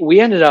we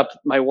ended up,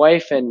 my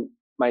wife and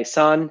my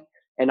son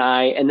and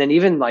I, and then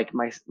even like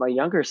my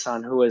younger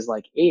son who was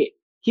like 8,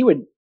 he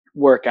would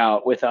work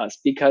out with us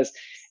because,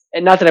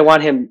 and not that I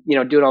want him,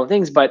 doing all the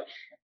things, but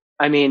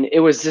I mean, it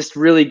was just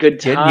really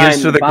good Getting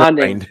used to time the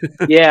bonding.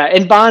 grind. Yeah.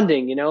 And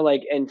bonding,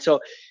 and so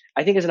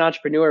I think as an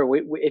entrepreneur,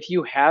 if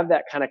you have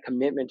that kind of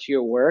commitment to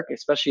your work,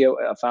 especially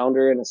a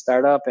founder in a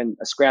startup and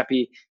a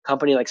scrappy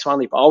company like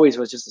SwanLeap always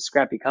was just a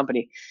scrappy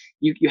company,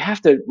 you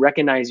have to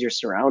recognize your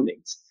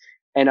surroundings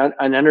and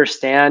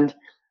understand,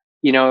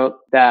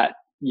 that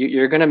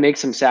you're going to make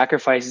some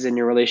sacrifices in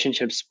your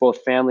relationships,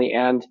 both family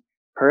and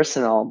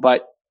personal,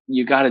 but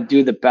you got to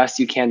do the best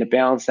you can to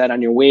balance that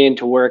on your way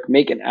into work.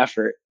 Make an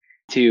effort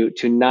to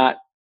not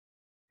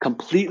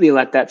completely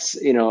let that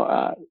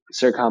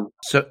succumb.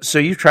 So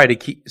you tried to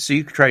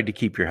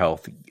keep your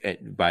health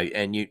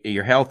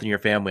your health and your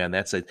family on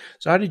that side.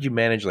 So how did you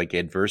manage like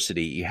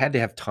adversity? You had to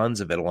have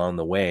tons of it along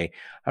the way.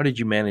 How did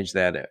you manage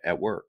that at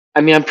work?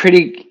 I mean, I'm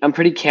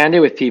pretty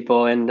candid with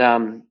people,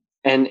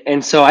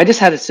 and so I just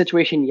had a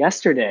situation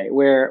yesterday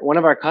where one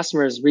of our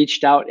customers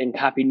reached out and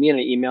copied me in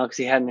an email because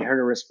he hadn't heard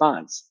a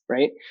response,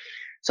 right?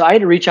 So I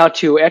had to reach out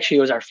to, actually,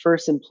 it was our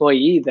first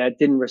employee that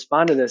didn't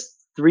respond to this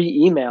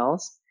 3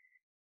 emails.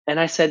 And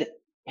I said,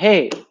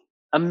 hey,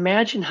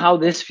 imagine how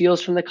this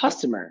feels from the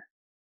customer.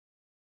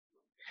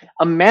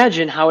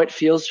 Imagine how it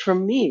feels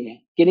from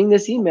me getting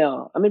this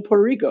email. I'm in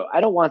Puerto Rico. I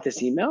don't want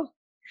this email.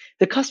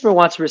 The customer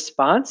wants a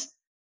response.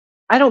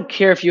 I don't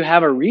care if you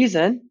have a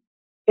reason.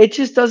 It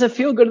just doesn't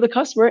feel good to the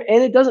customer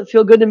and it doesn't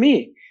feel good to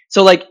me.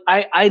 So like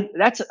I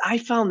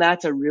found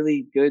that's a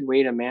really good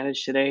way to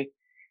manage today,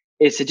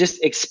 is to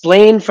just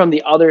explain from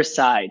the other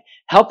side.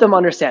 Help them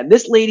understand.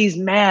 This lady's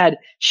mad.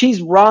 She's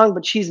wrong,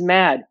 but she's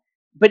mad.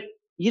 But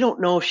you don't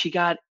know if she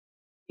got,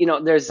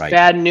 there's Right.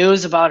 bad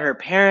news about her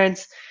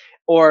parents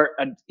or,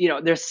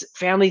 there's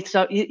family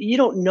stuff. You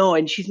don't know.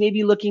 And she's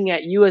maybe looking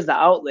at you as the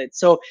outlet.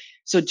 So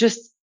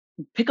just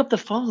pick up the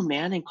phone,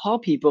 man, and call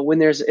people when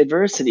there's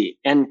adversity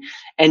and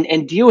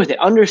deal with it.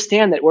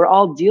 Understand that we're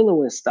all dealing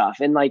with stuff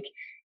and like,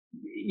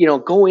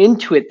 go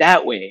into it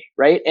that way.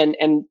 Right.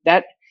 And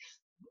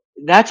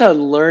that's a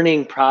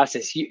learning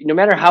process. No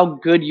matter how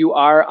good you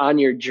are on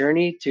your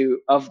journey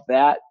of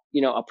that,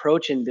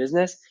 approach in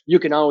business, you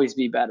can always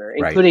be better,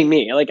 Right. including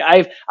me. Like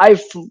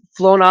I've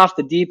flown off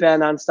the deep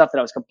end on stuff that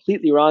I was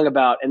completely wrong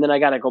about. And then I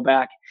got to go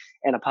back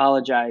and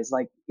apologize.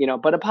 Like,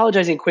 but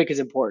apologizing quick is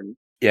important.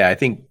 Yeah, I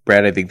think,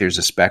 Brad, there's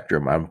a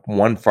spectrum. On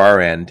one far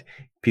end,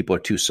 people are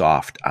too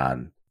soft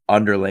on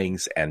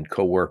underlings and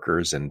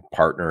coworkers and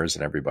partners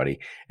and everybody,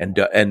 and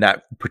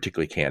not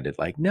particularly candid.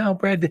 Like, no,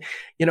 Brad,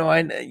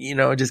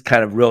 just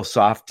kind of real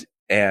soft,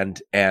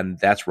 and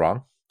that's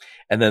wrong.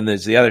 And then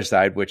there's the other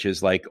side, which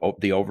is like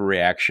the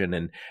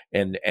overreaction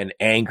and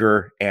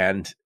anger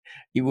and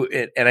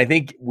I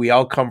think we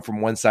all come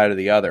from one side or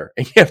the other,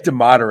 and you have to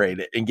moderate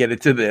it and get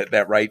it to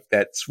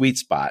that sweet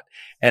spot.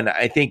 And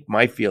I think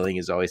my feeling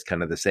is always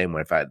kind of the same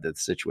when the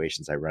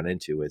situations I run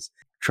into is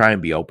try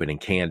and be open and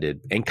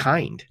candid and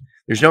kind.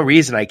 There's no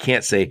reason I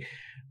can't say,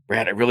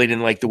 Brad, I really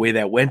didn't like the way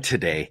that went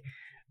today.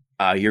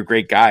 You're a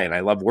great guy and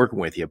I love working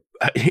with you.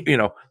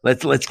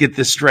 Let's get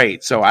this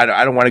straight. So I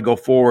don't want to go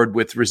forward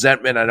with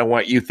resentment. I don't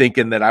want you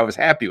thinking that I was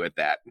happy with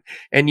that.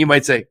 And you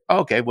might say, oh,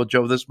 okay, well,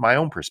 Joe, this is my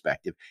own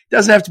perspective. It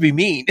doesn't have to be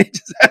mean. It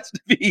just has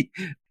to be,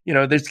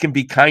 there can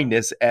be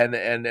kindness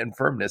and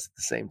firmness at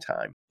the same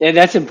time. Yeah,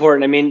 that's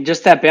important. I mean,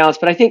 just that balance.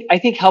 But I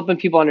think helping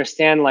people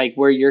understand like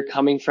where you're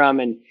coming from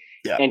and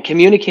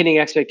communicating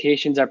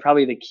expectations are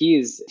probably the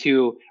keys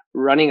to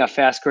running a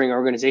fast growing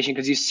organization.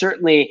 Because you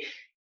certainly,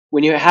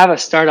 when you have a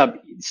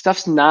startup,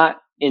 stuff's not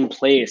in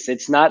place.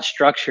 It's not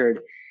structured.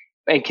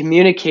 And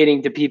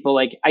communicating to people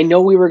like, I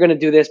know we were going to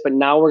do this, but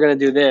now we're going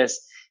to do this,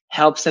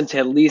 helps them to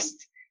at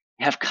least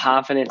have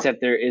confidence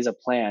that there is a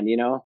plan,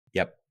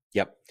 Yep.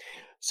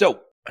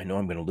 So I know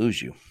I'm going to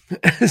lose you.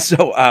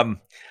 So I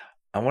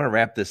want to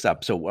wrap this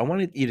up. So I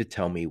wanted you to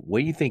tell me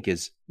what you think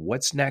is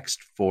what's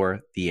next for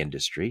the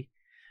industry.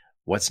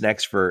 What's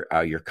next for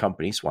your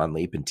company,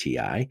 SwanLeap and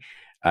TI?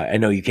 I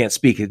know you can't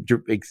speak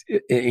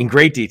in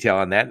great detail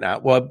on that now.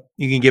 Well,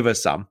 you can give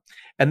us some.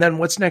 And then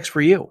what's next for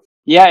you?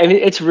 Yeah, I mean,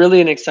 it's really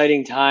an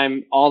exciting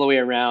time all the way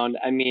around.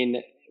 I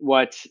mean,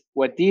 what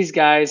these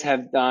guys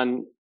have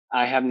done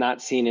I have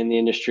not seen in the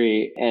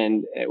industry,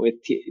 and with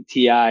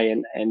TI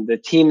and the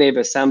team they've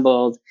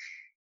assembled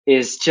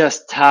is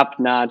just top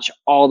notch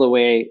all the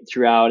way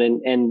throughout.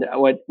 And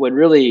what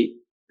really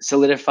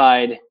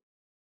solidified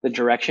the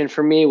direction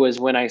for me was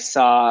when I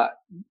saw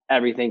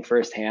everything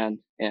firsthand.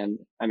 And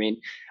I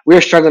mean, we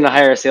were struggling to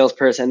hire a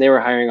salesperson. They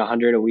were hiring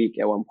 100 a week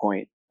at one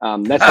point.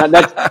 That's not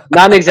an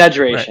Right.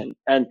 exaggeration.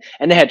 And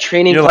they had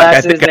training You're like, I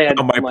classes. think They I had,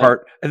 found my I'm like,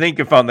 part. I think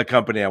you found the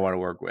company I want to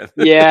work with.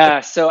 yeah.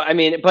 So I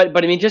mean, but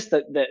I mean, just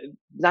the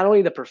not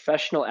only the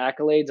professional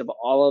accolades of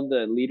all of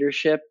the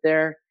leadership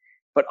there,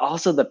 but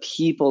also the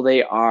people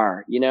they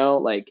are. You know,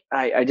 like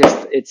I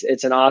just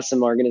it's an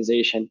awesome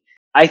organization.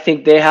 I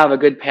think they have a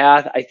good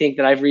path. I think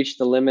that I've reached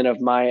the limit of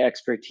my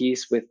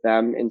expertise with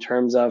them in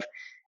terms of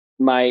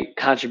my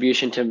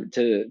contribution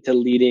to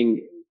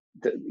leading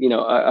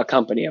a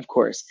company. Of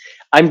course,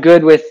 I'm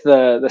good with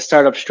the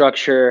startup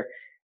structure.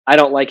 I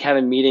don't like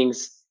having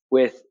meetings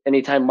with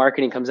anytime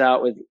marketing comes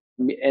out with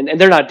and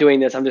they're not doing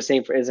this. I'm just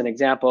saying for as an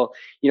example,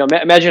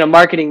 imagine a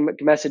marketing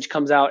message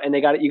comes out and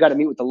you got to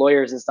meet with the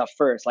lawyers and stuff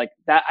first. Like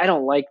that, I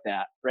don't like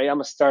that, right? I'm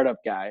a startup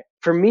guy.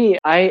 For me,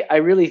 I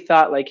really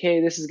thought like,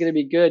 hey, this is going to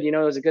be good. It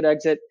was a good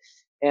exit,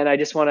 and I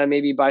just want to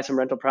maybe buy some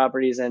rental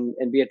properties and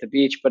be at the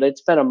beach. But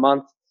it's been a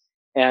month,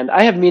 and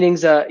I have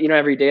meetings,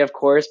 every day, of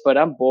course, but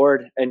I'm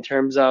bored in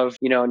terms of,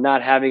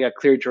 not having a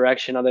clear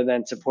direction other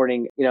than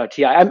supporting,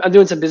 TI. I'm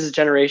doing some business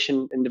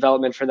generation and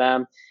development for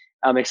them.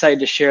 I'm excited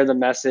to share the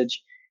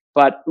message.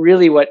 But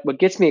really what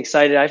gets me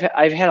excited,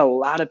 I've had a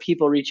lot of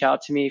people reach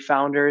out to me,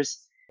 founders,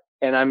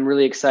 and I'm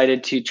really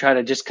excited to try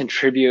to just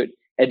contribute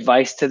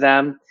advice to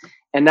them.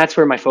 And that's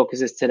where my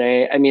focus is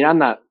today. I mean, I'm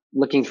not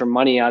looking for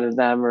money out of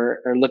them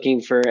or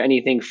looking for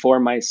anything for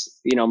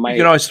You my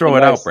can always throw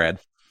it out, advice. Brad.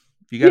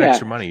 If you got Yeah.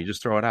 extra money, you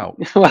just throw it out.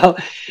 Well,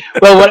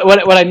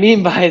 what I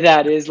mean by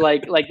that is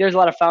like there's a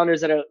lot of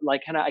founders that are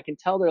like kind of I can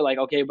tell they're like,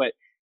 okay, but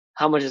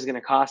how much is it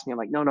going to cost me? I'm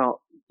like, no,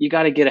 you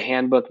got to get a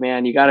handbook,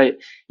 man. You got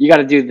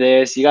to do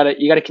this. You got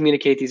to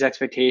communicate these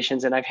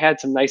expectations. And I've had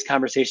some nice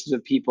conversations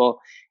with people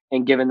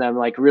and given them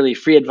like really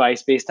free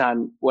advice based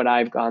on what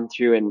I've gone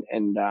through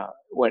and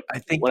what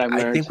I've I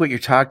learned. think what you're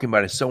talking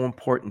about is so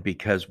important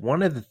because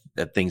one of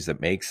the things that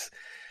makes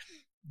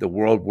the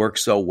world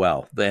works so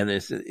well then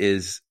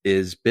is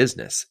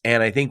business.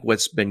 And I think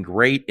what's been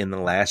great in the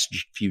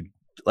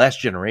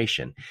last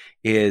generation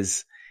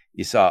is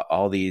you saw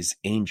all these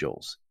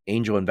angel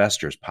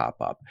investors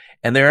pop up,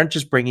 and they aren't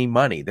just bringing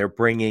money, they're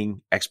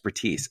bringing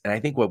expertise. And I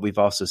think what we've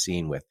also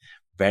seen with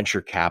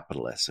venture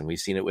capitalists, and we've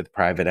seen it with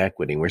private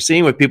equity, and we're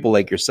seeing with people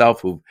like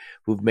yourself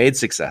who've made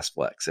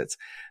successful exits,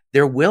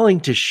 they're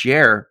willing to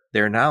share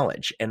their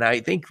knowledge. And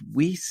I think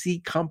we see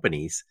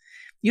companies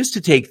used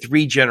to take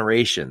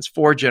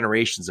 4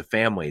 generations of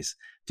families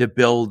to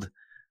build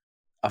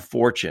a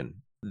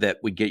fortune that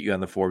would get you on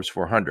the Forbes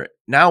 400.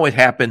 Now it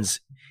happens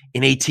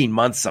in 18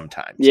 months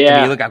sometimes. Yeah.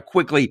 I mean, look how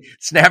quickly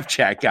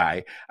Snapchat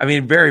guy, I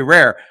mean, very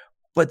rare.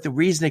 But the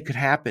reason it could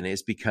happen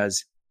is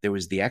because there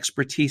was the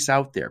expertise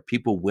out there,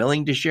 people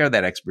willing to share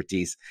that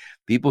expertise,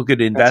 people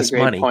could invest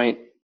money. That's a great point.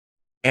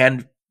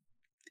 And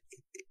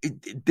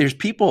there's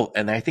people,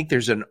 and I think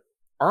there's an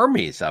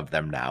armies of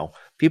them now,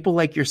 people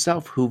like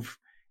yourself who've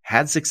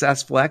had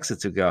successful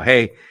exits who go,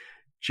 hey,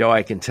 Joe,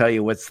 I can tell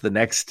you what's the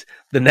next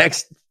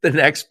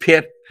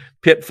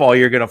pitfall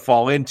you're going to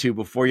fall into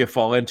before you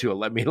fall into it.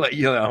 Let me let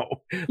you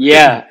know.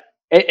 Yeah,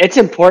 it's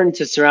important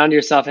to surround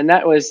yourself. And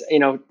that was,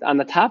 on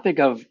the topic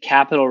of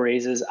capital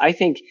raises, I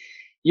think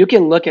you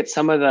can look at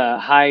some of the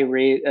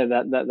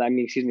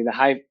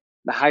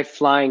the high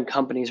flying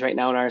companies right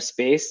now in our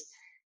space.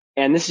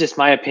 And this is just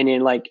my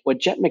opinion. Like what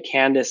Jet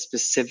McCandless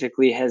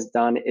specifically has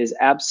done is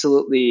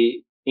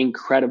absolutely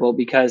incredible,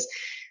 because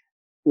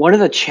one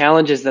of the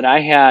challenges that I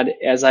had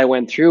as I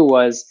went through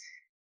was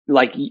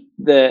like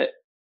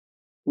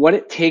what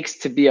it takes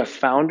to be a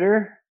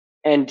founder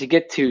and to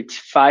get to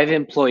 5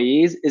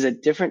 employees is a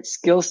different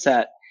skill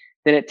set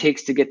than it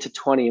takes to get to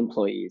 20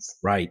 employees.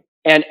 Right.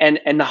 And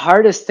the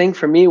hardest thing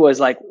for me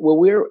was like,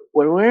 when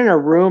we're in a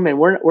room and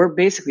we're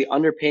basically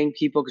underpaying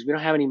people because we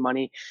don't have any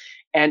money,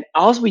 and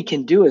all we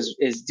can do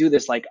is do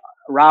this like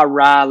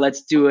rah,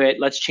 let's do it,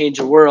 let's change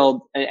the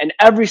world, and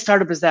every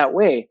startup is that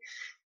way.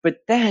 But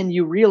then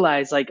you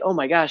realize like, oh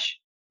my gosh,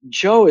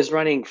 Joe is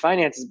running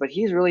finances, but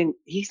he's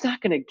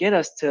not going to get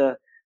us to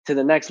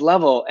the next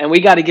level. And we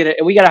got to get it.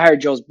 And we got to hire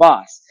Joe's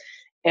boss.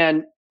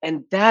 And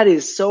that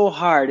is so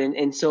hard.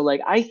 And so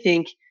like, I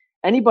think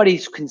anybody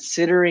who's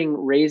considering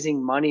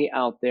raising money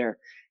out there,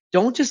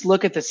 don't just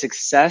look at the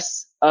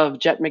success of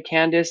Jet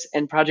McCandless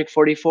and Project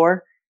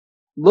 44.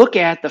 Look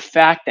at the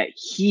fact that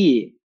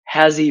he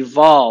has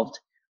evolved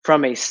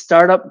from a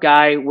startup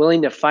guy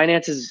willing to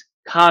finance his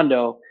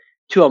condo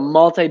to a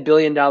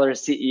multi-billion-dollar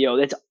CEO.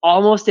 That's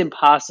almost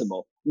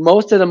impossible.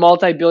 Most of the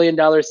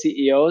multi-billion-dollar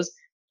CEOs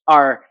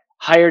are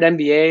hired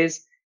MBAs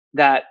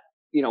that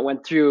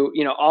went through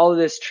all of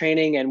this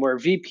training and were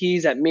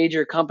VPs at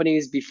major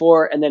companies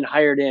before and then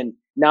hired in.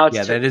 Now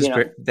it's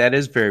that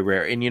is very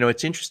rare. And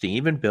it's interesting.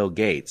 Even Bill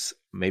Gates,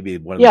 maybe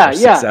one of the most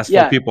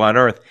successful people on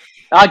earth,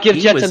 I'll give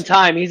Jet some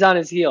time. He's on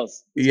his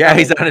heels.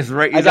 He's on his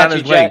right. He's on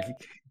his way.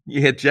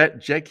 Yeah,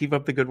 Jet, keep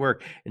up the good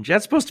work. And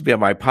Jet's supposed to be on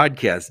my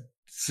podcast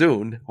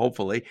soon,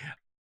 hopefully.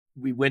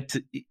 We went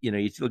to,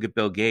 you look at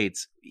Bill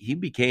Gates, he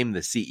became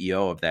the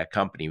CEO of that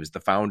company. He was the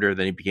founder,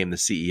 then he became the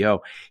CEO.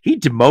 He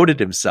demoted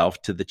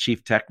himself to the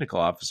chief technical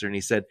officer, and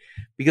he said,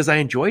 because I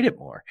enjoyed it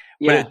more.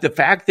 Yeah. But the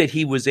fact that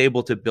he was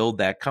able to build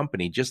that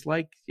company, just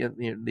like, as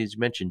you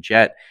mentioned,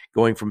 Jet,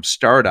 going from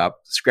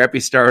scrappy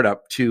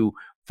startup to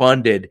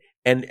funded.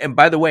 And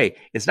by the way,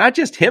 it's not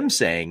just him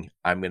saying,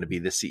 I'm going to be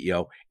the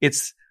CEO.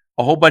 It's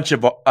a whole bunch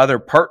of other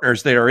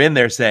partners that are in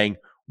there saying,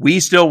 we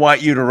still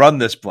want you to run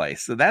this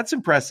place. So that's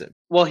impressive.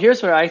 Well,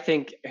 here's where I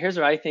think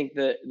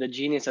the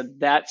genius of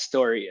that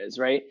story is,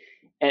 right?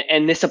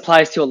 And this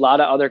applies to a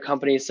lot of other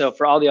companies. So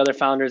for all the other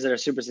founders that are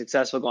super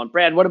successful going,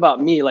 Brad, what about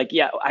me? Like,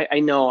 yeah, I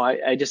know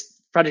I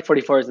just, Project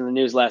 44 is in the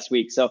news last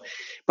week. So,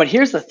 but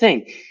here's the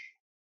thing.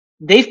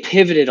 They've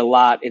pivoted a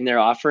lot in their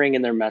offering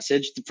and their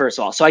message, first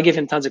of all. So I give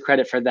him tons of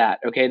credit for that.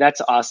 Okay,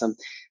 that's awesome.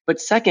 But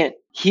second,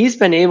 he's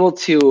been able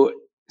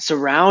to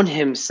surround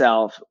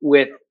himself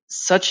with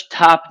such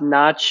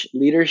top-notch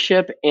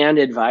leadership and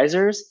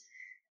advisors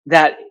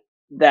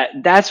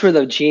that's where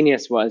the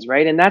genius was,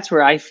 right? And that's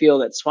where I feel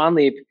that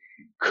SwanLeap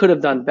could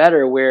have done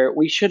better, where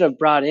we should have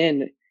brought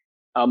in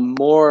a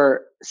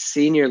more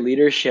senior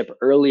leadership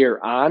earlier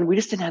on. We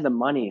just didn't have the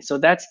money. So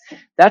that's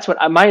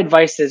what my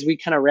advice is. We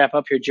kind of wrap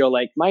up here, Joe.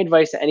 Like, my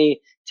advice to any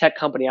tech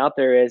company out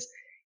there is,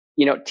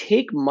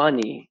 take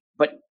money,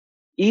 but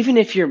even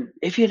if you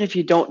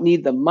don't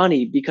need the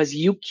money, because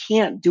you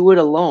can't do it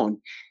alone.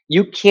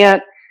 You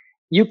can't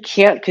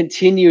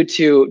continue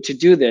to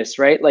do this,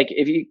 right? Like,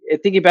 if you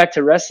thinking back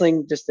to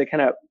wrestling, just to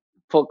kind of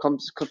full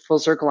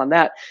circle on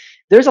that,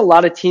 there's a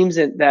lot of teams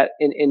in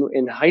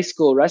high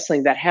school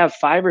wrestling that have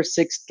 5 or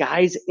 6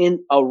 guys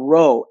in a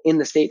row in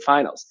the state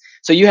finals.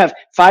 So you have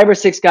 5 or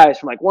 6 guys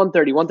from like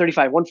 130,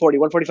 135, 140,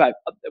 145,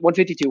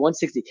 152,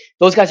 160.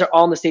 Those guys are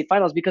all in the state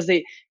finals because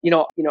they,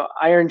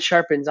 iron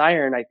sharpens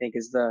iron, I think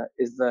is the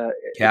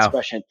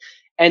expression.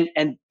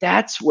 And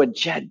that's what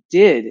Jet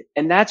did.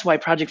 And that's why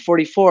Project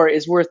 44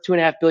 is worth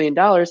 $2.5 billion,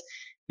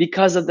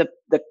 because of the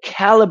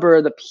caliber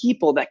of the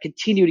people that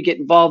continue to get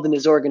involved in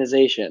his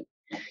organization.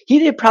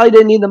 He probably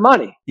didn't need the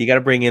money. You got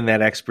to bring in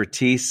that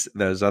expertise,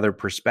 those other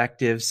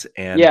perspectives.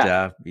 And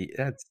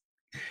that's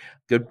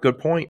good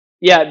point.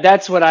 Yeah,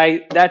 that's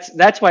why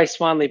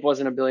SwanLeap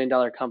wasn't a $1 billion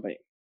company.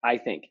 I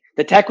think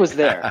the tech was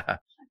there.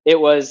 It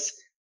was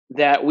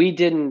that we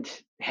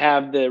didn't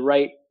have the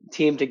right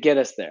team to get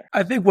us there.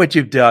 I think what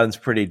you've done is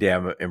pretty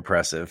damn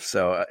impressive.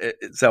 So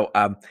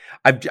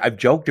I've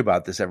joked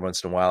about this every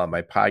once in a while on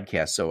my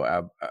podcast.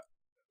 So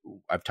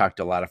I've talked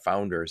to a lot of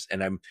founders,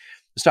 and I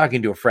was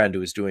talking to a friend who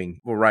was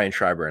Ryan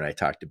Schreiber, and I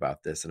talked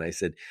about this, and I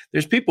said,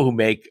 there's people who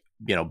make,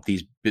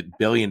 these $1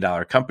 billion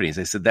companies.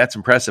 I said, that's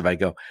impressive. I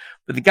go,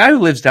 but the guy who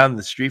lives down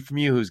the street from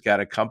you, who's got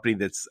a company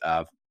that's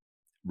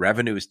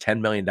revenue is $10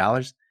 million,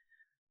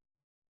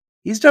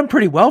 he's done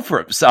pretty well for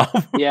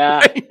himself.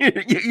 Yeah.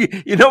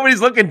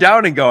 Nobody's looking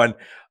down and going,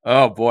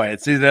 oh boy, he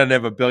doesn't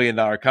have $1 billion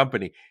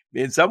company.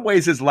 In some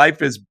ways, his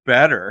life is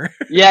better.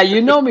 Yeah.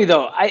 You know me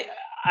though. I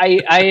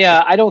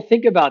don't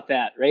think about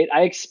that, right?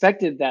 I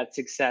expected that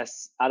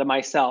success out of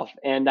myself,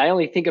 and I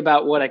only think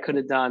about what I could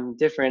have done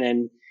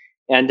different.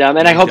 And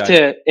I hope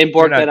to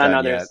embark that on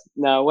others. Yet.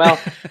 No, well,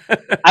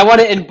 I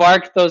want to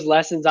embark those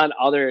lessons on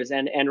others.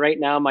 And right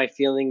now my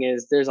feeling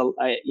is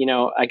I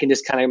can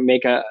just kind of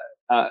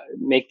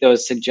make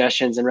those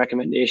suggestions and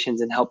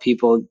recommendations and help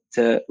people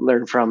to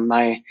learn from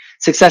my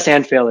success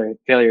and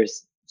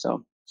failures.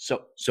 So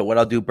what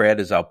I'll do, Brad,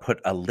 is I'll put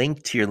a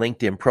link to your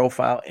LinkedIn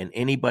profile, and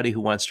anybody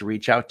who wants to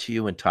reach out to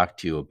you and talk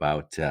to you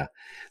about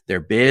their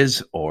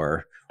biz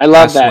or I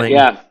love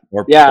that.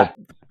 Yeah.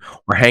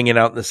 Or hanging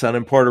out in the sun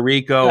in Puerto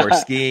Rico or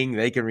skiing,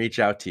 they can reach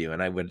out to you.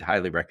 And I would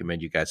highly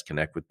recommend you guys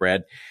connect with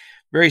Brad.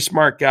 Very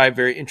smart guy,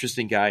 very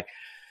interesting guy.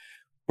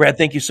 Brad,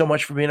 thank you so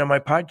much for being on my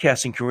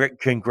podcast, and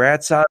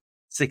congrats on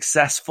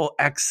successful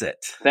exit.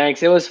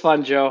 Thanks. It was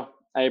fun, Joe.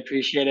 I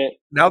appreciate it.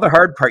 Now the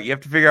hard part, you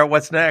have to figure out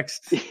what's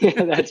next.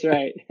 Yeah, that's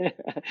right.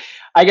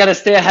 I got to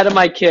stay ahead of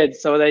my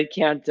kids so they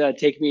can't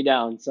take me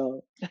down.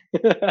 So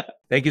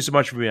thank you so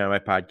much for being on my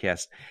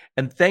podcast.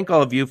 And thank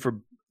all of you for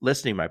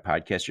listening to my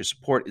podcast. Your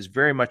support is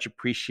very much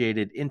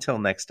appreciated. Until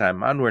next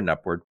time, onward and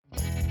upward.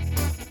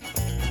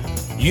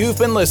 You've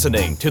been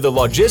listening to the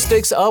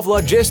Logistics of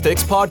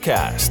Logistics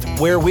podcast,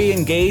 where we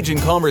engage in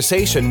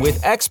conversation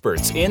with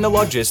experts in the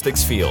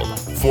logistics field.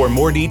 For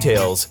more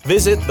details,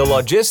 visit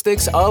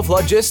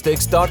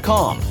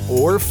thelogisticsoflogistics.com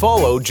or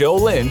follow Joe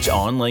Lynch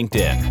on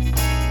LinkedIn.